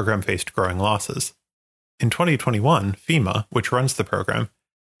 the program faced growing losses. In 2021, FEMA, which runs the program,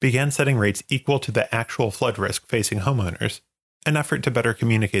 began setting rates equal to the actual flood risk facing homeowners, an effort to better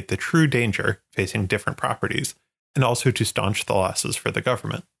communicate the true danger facing different properties, and also to staunch the losses for the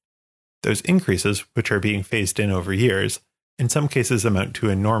government. Those increases, which are being phased in over years, in some cases amount to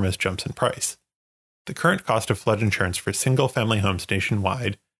enormous jumps in price. The current cost of flood insurance for single-family homes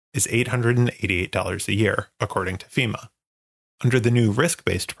nationwide is $888 a year, according to FEMA. Under the new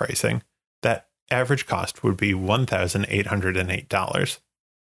risk-based pricing, that average cost would be $1,808.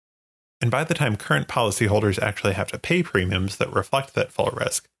 And by the time current policyholders actually have to pay premiums that reflect that full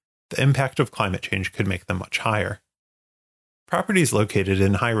risk, the impact of climate change could make them much higher. Properties located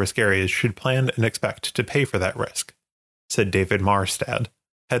in high-risk areas should plan and expect to pay for that risk, said David Marstad,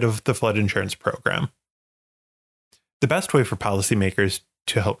 head of the flood insurance program. The best way for policymakers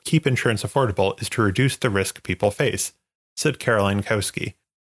to help keep insurance affordable is to reduce the risk people face, said Caroline Kowski,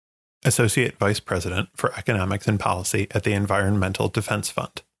 Associate Vice President for Economics and Policy at the Environmental Defense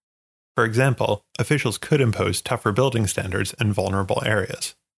Fund. For example, officials could impose tougher building standards in vulnerable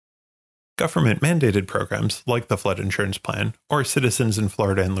areas. Government-mandated programs like the Flood Insurance Plan or Citizens in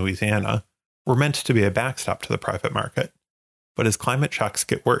Florida and Louisiana were meant to be a backstop to the private market. But as climate shocks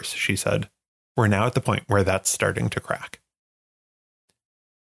get worse, she said, we're now at the point where that's starting to crack.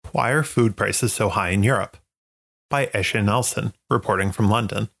 Why are food prices so high in Europe? By Esha Nelson, reporting from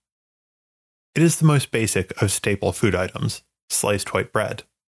London. It is the most basic of staple food items, sliced white bread.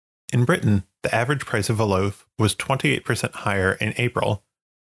 In Britain, the average price of a loaf was 28% higher in April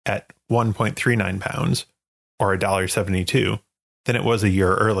at £1.39, or $1.72, than it was a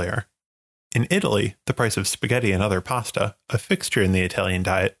year earlier. In Italy, the price of spaghetti and other pasta, a fixture in the Italian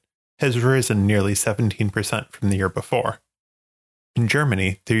diet, has risen nearly 17% from the year before. In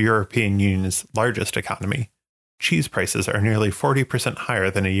Germany, the European Union's largest economy, cheese prices are nearly 40% higher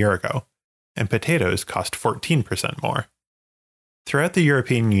than a year ago, and potatoes cost 14% more. Throughout the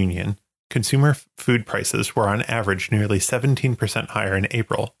European Union, consumer food prices were on average nearly 17% higher in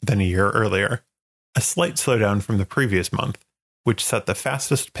April than a year earlier, a slight slowdown from the previous month, which set the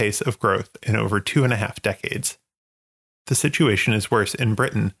fastest pace of growth in over 2.5 decades. The situation is worse in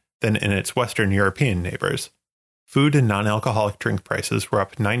Britain than in its Western European neighbors. Food and non-alcoholic drink prices were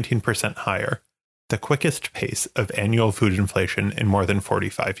up 19% higher, the quickest pace of annual food inflation in more than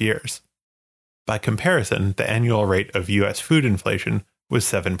 45 years. By comparison, the annual rate of U.S. food inflation was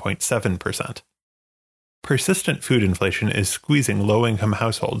 7.7%. Persistent food inflation is squeezing low-income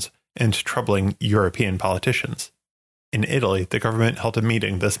households and troubling European politicians. In Italy, the government held a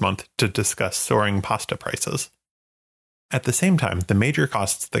meeting this month to discuss soaring pasta prices. At the same time, the major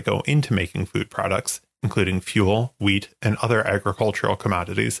costs that go into making food products, including fuel, wheat, and other agricultural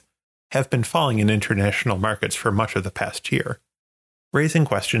commodities, have been falling in international markets for much of the past year, raising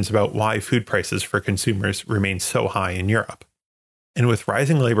questions about why food prices for consumers remain so high in Europe. And with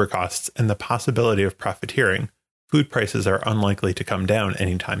rising labor costs and the possibility of profiteering, food prices are unlikely to come down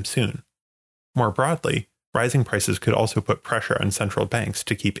anytime soon. More broadly, rising prices could also put pressure on central banks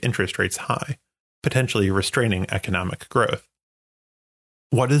to keep interest rates high, potentially restraining economic growth.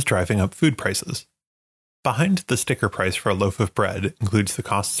 What is driving up food prices? Behind the sticker price for a loaf of bread includes the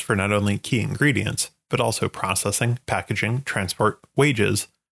costs for not only key ingredients, but also processing, packaging, transport, wages,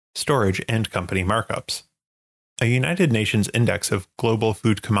 storage, and company markups. A United Nations index of global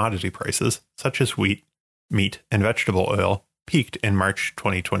food commodity prices, such as wheat, meat, and vegetable oil, peaked in March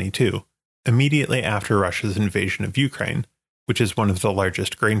 2022, immediately after Russia's invasion of Ukraine, which is one of the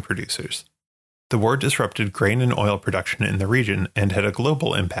largest grain producers. The war disrupted grain and oil production in the region and had a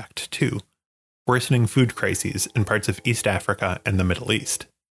global impact too, worsening food crises in parts of East Africa and the Middle East.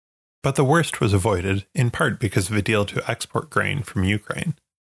 But the worst was avoided, in part because of a deal to export grain from Ukraine.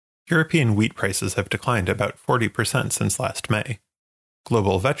 European wheat prices have declined about 40% since last May.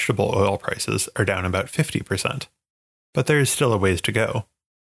 Global vegetable oil prices are down about 50%. But there is still a ways to go.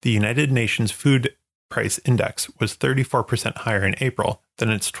 The United Nations Food Price Index was 34% higher in April than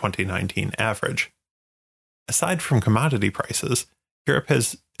its 2019 average. Aside from commodity prices, Europe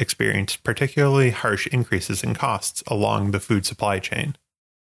has experienced particularly harsh increases in costs along the food supply chain.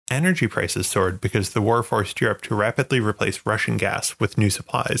 Energy prices soared because the war forced Europe to rapidly replace Russian gas with new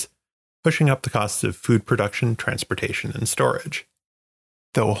supplies, pushing up the costs of food production, transportation, and storage.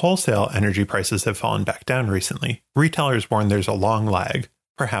 Though wholesale energy prices have fallen back down recently, retailers warn there's a long lag,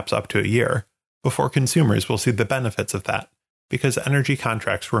 perhaps up to a year, before consumers will see the benefits of that, because energy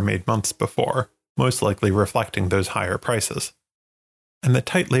contracts were made months before, most likely reflecting those higher prices. And the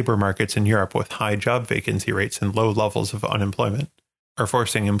tight labor markets in Europe with high job vacancy rates and low levels of unemployment are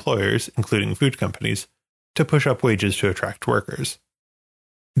forcing employers, including food companies, to push up wages to attract workers.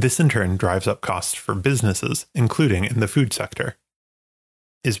 This in turn drives up costs for businesses, including in the food sector.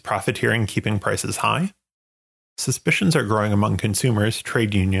 Is profiteering keeping prices high? Suspicions are growing among consumers,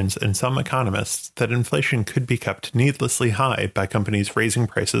 trade unions, and some economists that inflation could be kept needlessly high by companies raising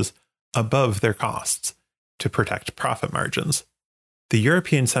prices above their costs to protect profit margins. The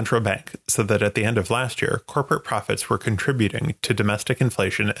European Central Bank said that at the end of last year, corporate profits were contributing to domestic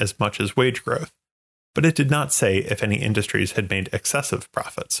inflation as much as wage growth, but it did not say if any industries had made excessive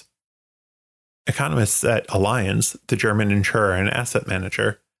profits. Economists at Allianz, the German insurer and asset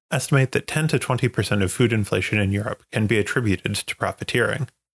manager, estimate that 10 to 20% of food inflation in Europe can be attributed to profiteering.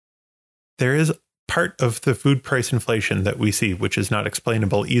 There is part of the food price inflation that we see which is not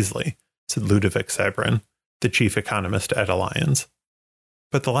explainable easily, said Ludovic Sabrin, the chief economist at Allianz.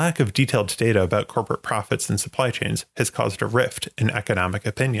 But the lack of detailed data about corporate profits and supply chains has caused a rift in economic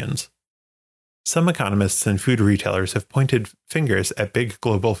opinions. Some economists and food retailers have pointed fingers at big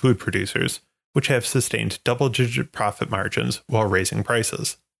global food producers, which have sustained double-digit profit margins while raising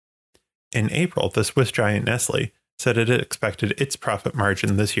prices. In April, the Swiss giant Nestlé said it expected its profit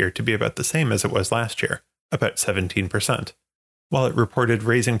margin this year to be about the same as it was last year, about 17%, while it reported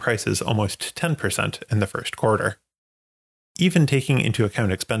raising prices almost 10% in the first quarter. Even taking into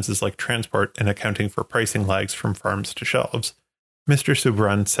account expenses like transport and accounting for pricing lags from farms to shelves, Mr.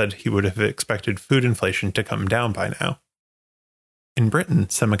 Sabrin said he would have expected food inflation to come down by now. In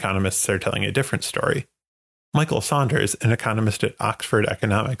Britain, some economists are telling a different story. Michael Saunders, an economist at Oxford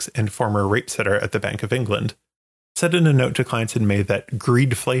Economics and former rate setter at the Bank of England, said in a note to clients in May that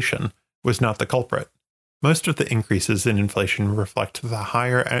greedflation was not the culprit. Most of the increases in inflation reflect the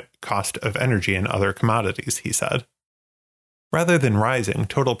higher cost of energy and other commodities, he said. Rather than rising,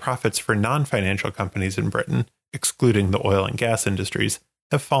 total profits for non-financial companies in Britain, excluding the oil and gas industries,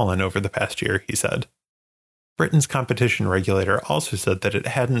 have fallen over the past year, he said. Britain's competition regulator also said that it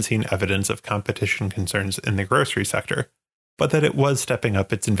hadn't seen evidence of competition concerns in the grocery sector, but that it was stepping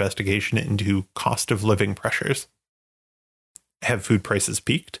up its investigation into cost of living pressures. Have food prices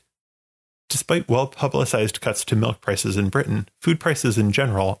peaked? Despite well-publicized cuts to milk prices in Britain, food prices in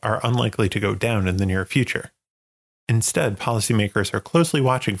general are unlikely to go down in the near future. Instead, policymakers are closely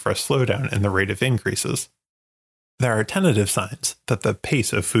watching for a slowdown in the rate of increases. There are tentative signs that the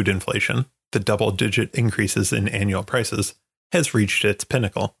pace of food inflation, the double-digit increases in annual prices, has reached its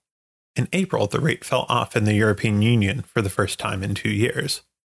pinnacle. In April, the rate fell off in the European Union for the first time in 2 years.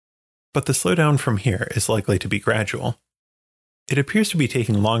 But the slowdown from here is likely to be gradual. It appears to be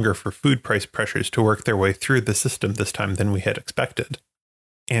taking longer for food price pressures to work their way through the system this time than we had expected.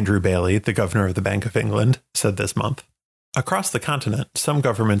 Andrew Bailey, the governor of the Bank of England, said this month, "Across the continent, some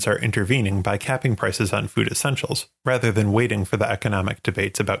governments are intervening by capping prices on food essentials, rather than waiting for the economic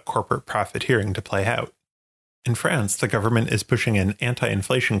debates about corporate profiteering to play out. In France, the government is pushing an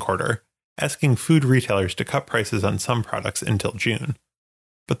anti-inflation quarter, asking food retailers to cut prices on some products until June.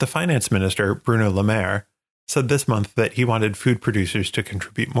 But the finance minister, Bruno Le Maire, said this month that he wanted food producers to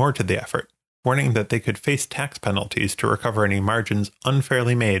contribute more to the effort, warning that they could face tax penalties to recover any margins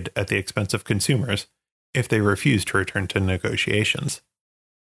unfairly made at the expense of consumers if they refuse to return to negotiations.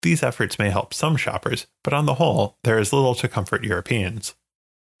 These efforts may help some shoppers, but on the whole, there is little to comfort Europeans.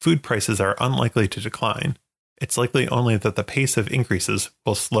 Food prices are unlikely to decline. It's likely only that the pace of increases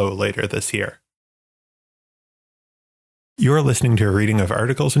will slow later this year." You're listening to a reading of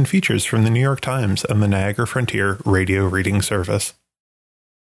articles and features from the New York Times and the Niagara Frontier Radio Reading Service.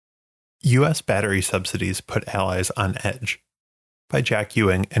 U.S. Battery Subsidies Put Allies on Edge by Jack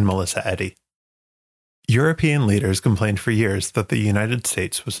Ewing and Melissa Eddy. European leaders complained for years that the United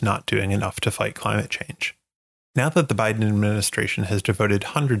States was not doing enough to fight climate change. Now that the Biden administration has devoted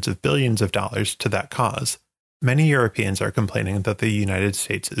hundreds of billions of dollars to that cause, many Europeans are complaining that the United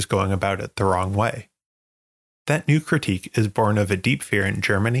States is going about it the wrong way. That new critique is born of a deep fear in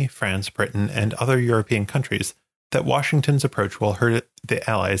Germany, France, Britain, and other European countries that Washington's approach will hurt the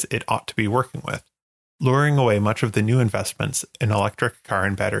allies it ought to be working with, luring away much of the new investments in electric car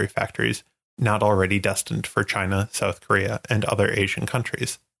and battery factories not already destined for China, South Korea, and other Asian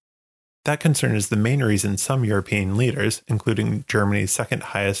countries. That concern is the main reason some European leaders, including Germany's second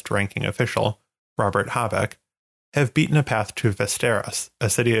highest ranking official, Robert Habeck, have beaten a path to Västerås, a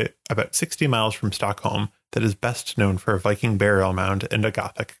city about 60 miles from Stockholm that is best known for a Viking burial mound and a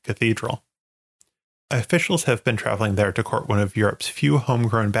Gothic cathedral. Officials have been traveling there to court one of Europe's few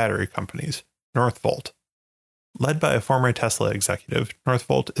homegrown battery companies, Northvolt. Led by a former Tesla executive,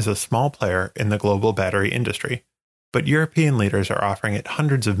 Northvolt is a small player in the global battery industry, but European leaders are offering it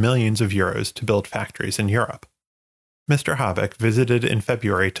hundreds of millions of euros to build factories in Europe. Mr. Habeck visited in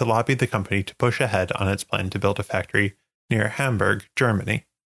February to lobby the company to push ahead on its plan to build a factory near Hamburg, Germany.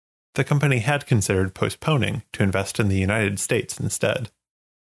 The company had considered postponing to invest in the United States instead.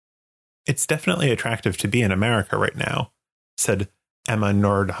 "It's definitely attractive to be in America right now," said Emma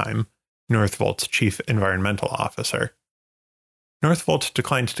Nordheim, Northvolt's chief environmental officer. Northvolt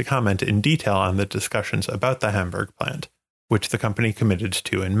declined to comment in detail on the discussions about the Hamburg plant, which the company committed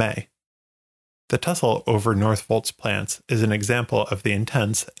to in May. The tussle over Northvolt's plants is an example of the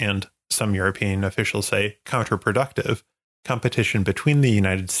intense and, some European officials say, counterproductive competition between the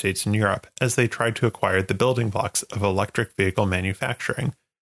United States and Europe as they try to acquire the building blocks of electric vehicle manufacturing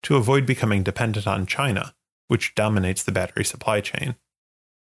to avoid becoming dependent on China, which dominates the battery supply chain.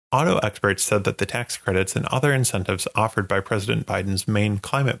 Auto experts said that the tax credits and other incentives offered by President Biden's main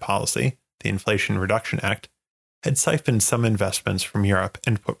climate policy, the Inflation Reduction Act, had siphoned some investments from Europe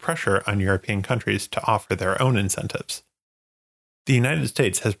and put pressure on European countries to offer their own incentives. The United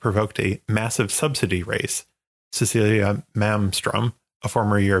States has provoked a massive subsidy race, Cecilia Malmström, a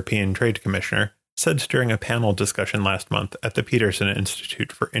former European Trade Commissioner, said during a panel discussion last month at the Peterson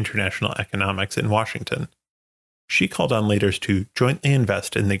Institute for International Economics in Washington. She called on leaders to jointly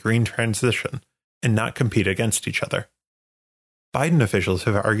invest in the green transition and not compete against each other. Biden officials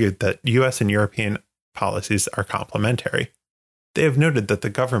have argued that U.S. and European policies are complementary. They have noted that the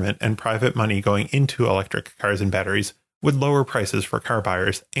government and private money going into electric cars and batteries would lower prices for car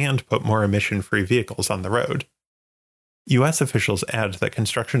buyers and put more emission-free vehicles on the road. U.S. officials add that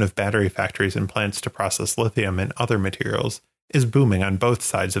construction of battery factories and plants to process lithium and other materials is booming on both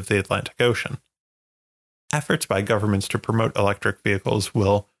sides of the Atlantic Ocean. Efforts by governments to promote electric vehicles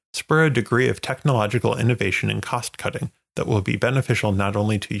will spur a degree of technological innovation and cost-cutting that will be beneficial not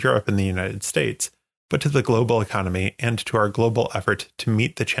only to Europe and the United States, but to the global economy and to our global effort to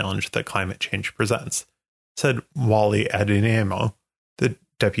meet the challenge that climate change presents, said Wally Adeyemo, the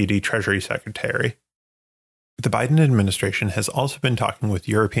Deputy Treasury Secretary. The Biden administration has also been talking with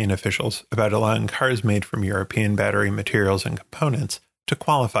European officials about allowing cars made from European battery materials and components to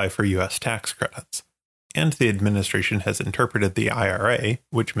qualify for U.S. tax credits. And the administration has interpreted the IRA,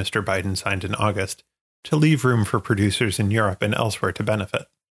 which Mr. Biden signed in August, to leave room for producers in Europe and elsewhere to benefit.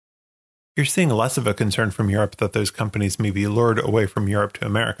 You're seeing less of a concern from Europe that those companies may be lured away from Europe to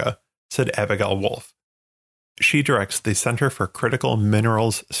America, said Abigail Wolf. She directs the Center for Critical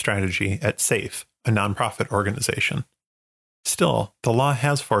Minerals Strategy at SAFE, a nonprofit organization. Still, the law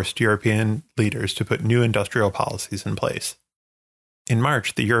has forced European leaders to put new industrial policies in place. In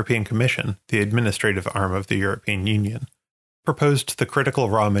March, the European Commission, the administrative arm of the European Union, proposed the Critical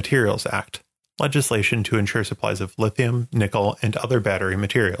Raw Materials Act, legislation to ensure supplies of lithium, nickel, and other battery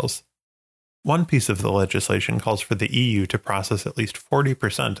materials. One piece of the legislation calls for the EU to process at least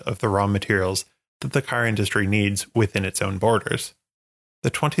 40% of the raw materials that the car industry needs within its own borders.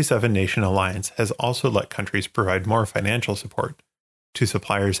 The 27-nation alliance has also let countries provide more financial support to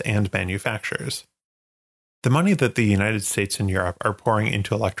suppliers and manufacturers. The money that the United States and Europe are pouring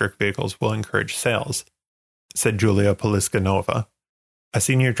into electric vehicles will encourage sales, said Julia Poliskanova, a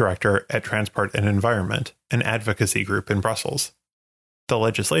senior director at Transport and Environment, an advocacy group in Brussels. The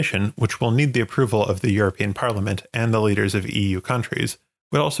legislation, which will need the approval of the European Parliament and the leaders of EU countries,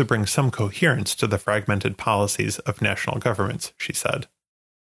 would also bring some coherence to the fragmented policies of national governments, she said.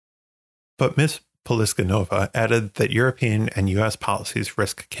 But Ms. Poliskanova added that European and US policies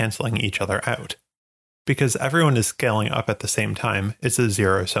risk canceling each other out. Because everyone is scaling up at the same time, it's a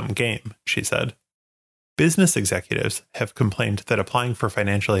zero-sum game, she said. Business executives have complained that applying for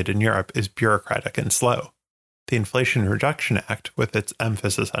financial aid in Europe is bureaucratic and slow. The Inflation Reduction Act, with its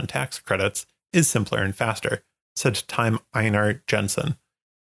emphasis on tax credits, is simpler and faster, said Time Einar Jensen,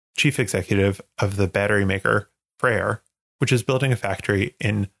 chief executive of the battery maker Freyr, which is building a factory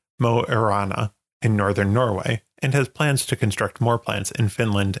in Mo i Rana in northern Norway and has plans to construct more plants in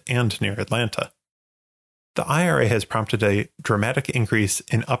Finland and near Atlanta. The IRA has prompted a dramatic increase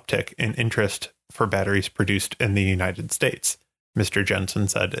in uptick in interest for batteries produced in the United States, Mr. Jensen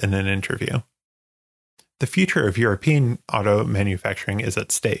said in an interview. The future of European auto manufacturing is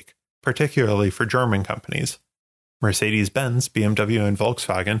at stake, particularly for German companies. Mercedes-Benz, BMW, and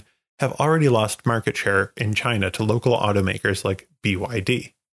Volkswagen have already lost market share in China to local automakers like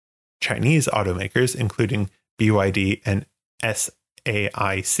BYD. Chinese automakers, including BYD and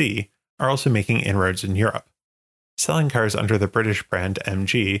SAIC, are also making inroads in Europe. Selling cars under the British brand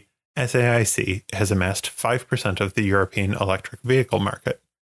MG, SAIC has amassed 5% of the European electric vehicle market,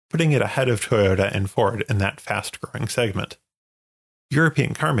 putting it ahead of Toyota and Ford in that fast-growing segment.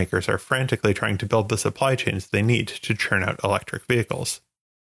 European car makers are frantically trying to build the supply chains they need to churn out electric vehicles.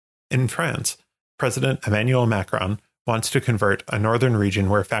 In France, President Emmanuel Macron wants to convert a northern region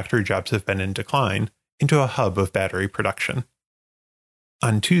where factory jobs have been in decline into a hub of battery production.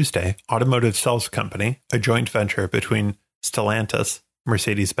 On Tuesday, Automotive Cells Company, a joint venture between Stellantis,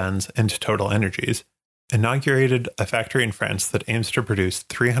 Mercedes-Benz, and Total Energies, inaugurated a factory in France that aims to produce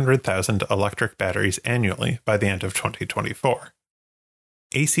 300,000 electric batteries annually by the end of 2024.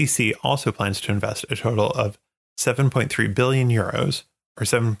 ACC also plans to invest a total of 7.3 billion euros, or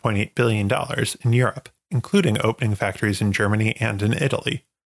 $7.8 billion, in Europe, including opening factories in Germany and in Italy,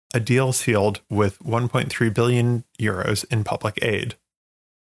 a deal sealed with 1.3 billion euros in public aid.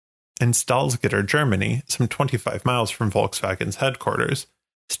 In Stahlgitter, Germany, some 25 miles from Volkswagen's headquarters,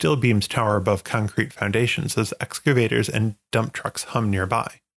 steel beams tower above concrete foundations as excavators and dump trucks hum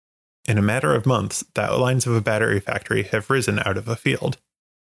nearby. In a matter of months, the outlines of a battery factory have risen out of a field.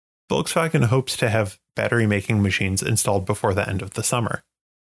 Volkswagen hopes to have battery-making machines installed before the end of the summer.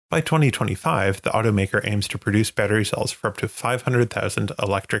 By 2025, the automaker aims to produce battery cells for up to 500,000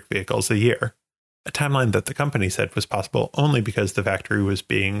 electric vehicles a year, a timeline that the company said was possible only because the factory was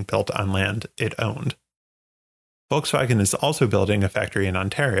being built on land it owned. Volkswagen is also building a factory in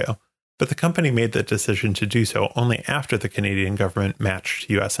Ontario, but the company made the decision to do so only after the Canadian government matched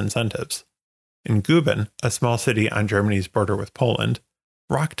US incentives. In Guben, a small city on Germany's border with Poland,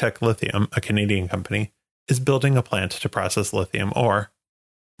 RockTech Lithium, a Canadian company, is building a plant to process lithium ore.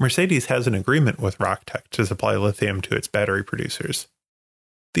 Mercedes has an agreement with RockTech to supply lithium to its battery producers.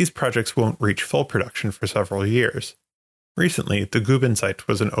 These projects won't reach full production for several years. Recently, the Guben site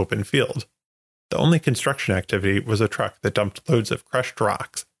was an open field. The only construction activity was a truck that dumped loads of crushed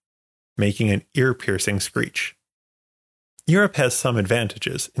rocks, making an ear-piercing screech. Europe has some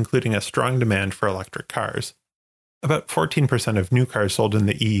advantages, including a strong demand for electric cars. About 14% of new cars sold in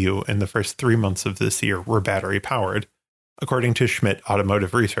the EU in the first 3 months of this year were battery-powered, according to Schmidt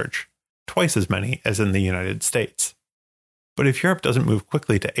Automotive Research, twice as many as in the United States. But if Europe doesn't move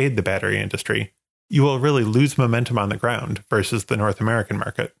quickly to aid the battery industry, you will really lose momentum on the ground versus the North American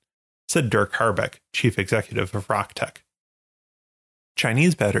market, said Dirk Harbeck, chief executive of RockTech.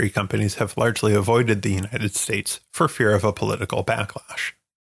 Chinese battery companies have largely avoided the United States for fear of a political backlash,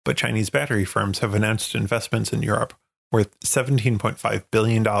 but Chinese battery firms have announced investments in Europe worth $17.5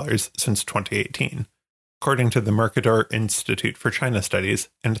 billion since 2018, according to the Mercator Institute for China Studies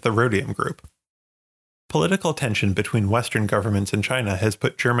and the Rhodium Group. Political tension between Western governments and China has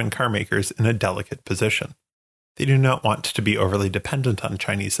put German carmakers in a delicate position. They do not want to be overly dependent on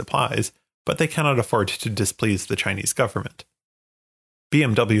Chinese supplies, but they cannot afford to displease the Chinese government.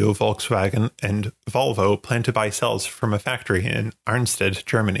 BMW, Volkswagen, and Volvo plan to buy cells from a factory in Arnstadt,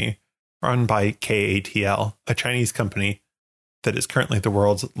 Germany, run by KATL, a Chinese company that is currently the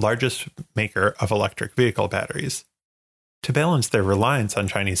world's largest maker of electric vehicle batteries. To balance their reliance on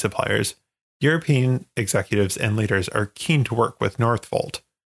Chinese suppliers, European executives and leaders are keen to work with Northvolt,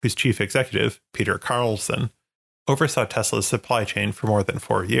 whose chief executive, Peter Carlson, oversaw Tesla's supply chain for more than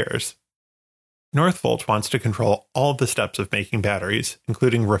 4 years. Northvolt wants to control all of the steps of making batteries,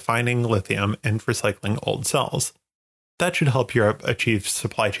 including refining lithium and recycling old cells. That should help Europe achieve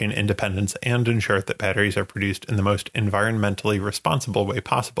supply chain independence and ensure that batteries are produced in the most environmentally responsible way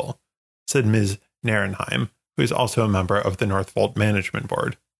possible, said Ms. Narenheim, who is also a member of the Northvolt Management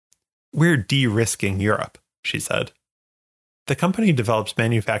Board. We're de-risking Europe, she said. The company develops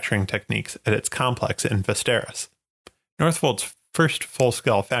manufacturing techniques at its complex in Västerås. Northvolt's first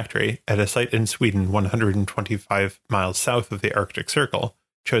full-scale factory, at a site in Sweden 125 miles south of the Arctic Circle,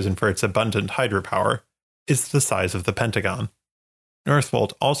 chosen for its abundant hydropower, is the size of the Pentagon.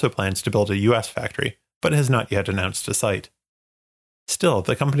 Northvolt also plans to build a U.S. factory, but has not yet announced a site. Still,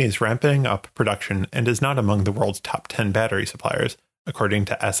 the company is ramping up production and is not among the world's top 10 battery suppliers, according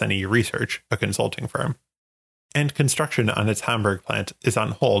to SNE Research, a consulting firm. And construction on its Hamburg plant is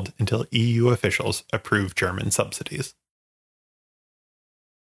on hold until EU officials approve German subsidies.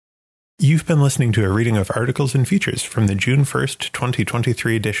 You've been listening to a reading of articles and features from the June 1st,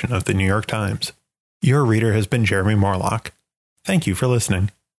 2023 edition of the New York Times. Your reader has been Jeremy Morlock. Thank you for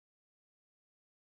listening.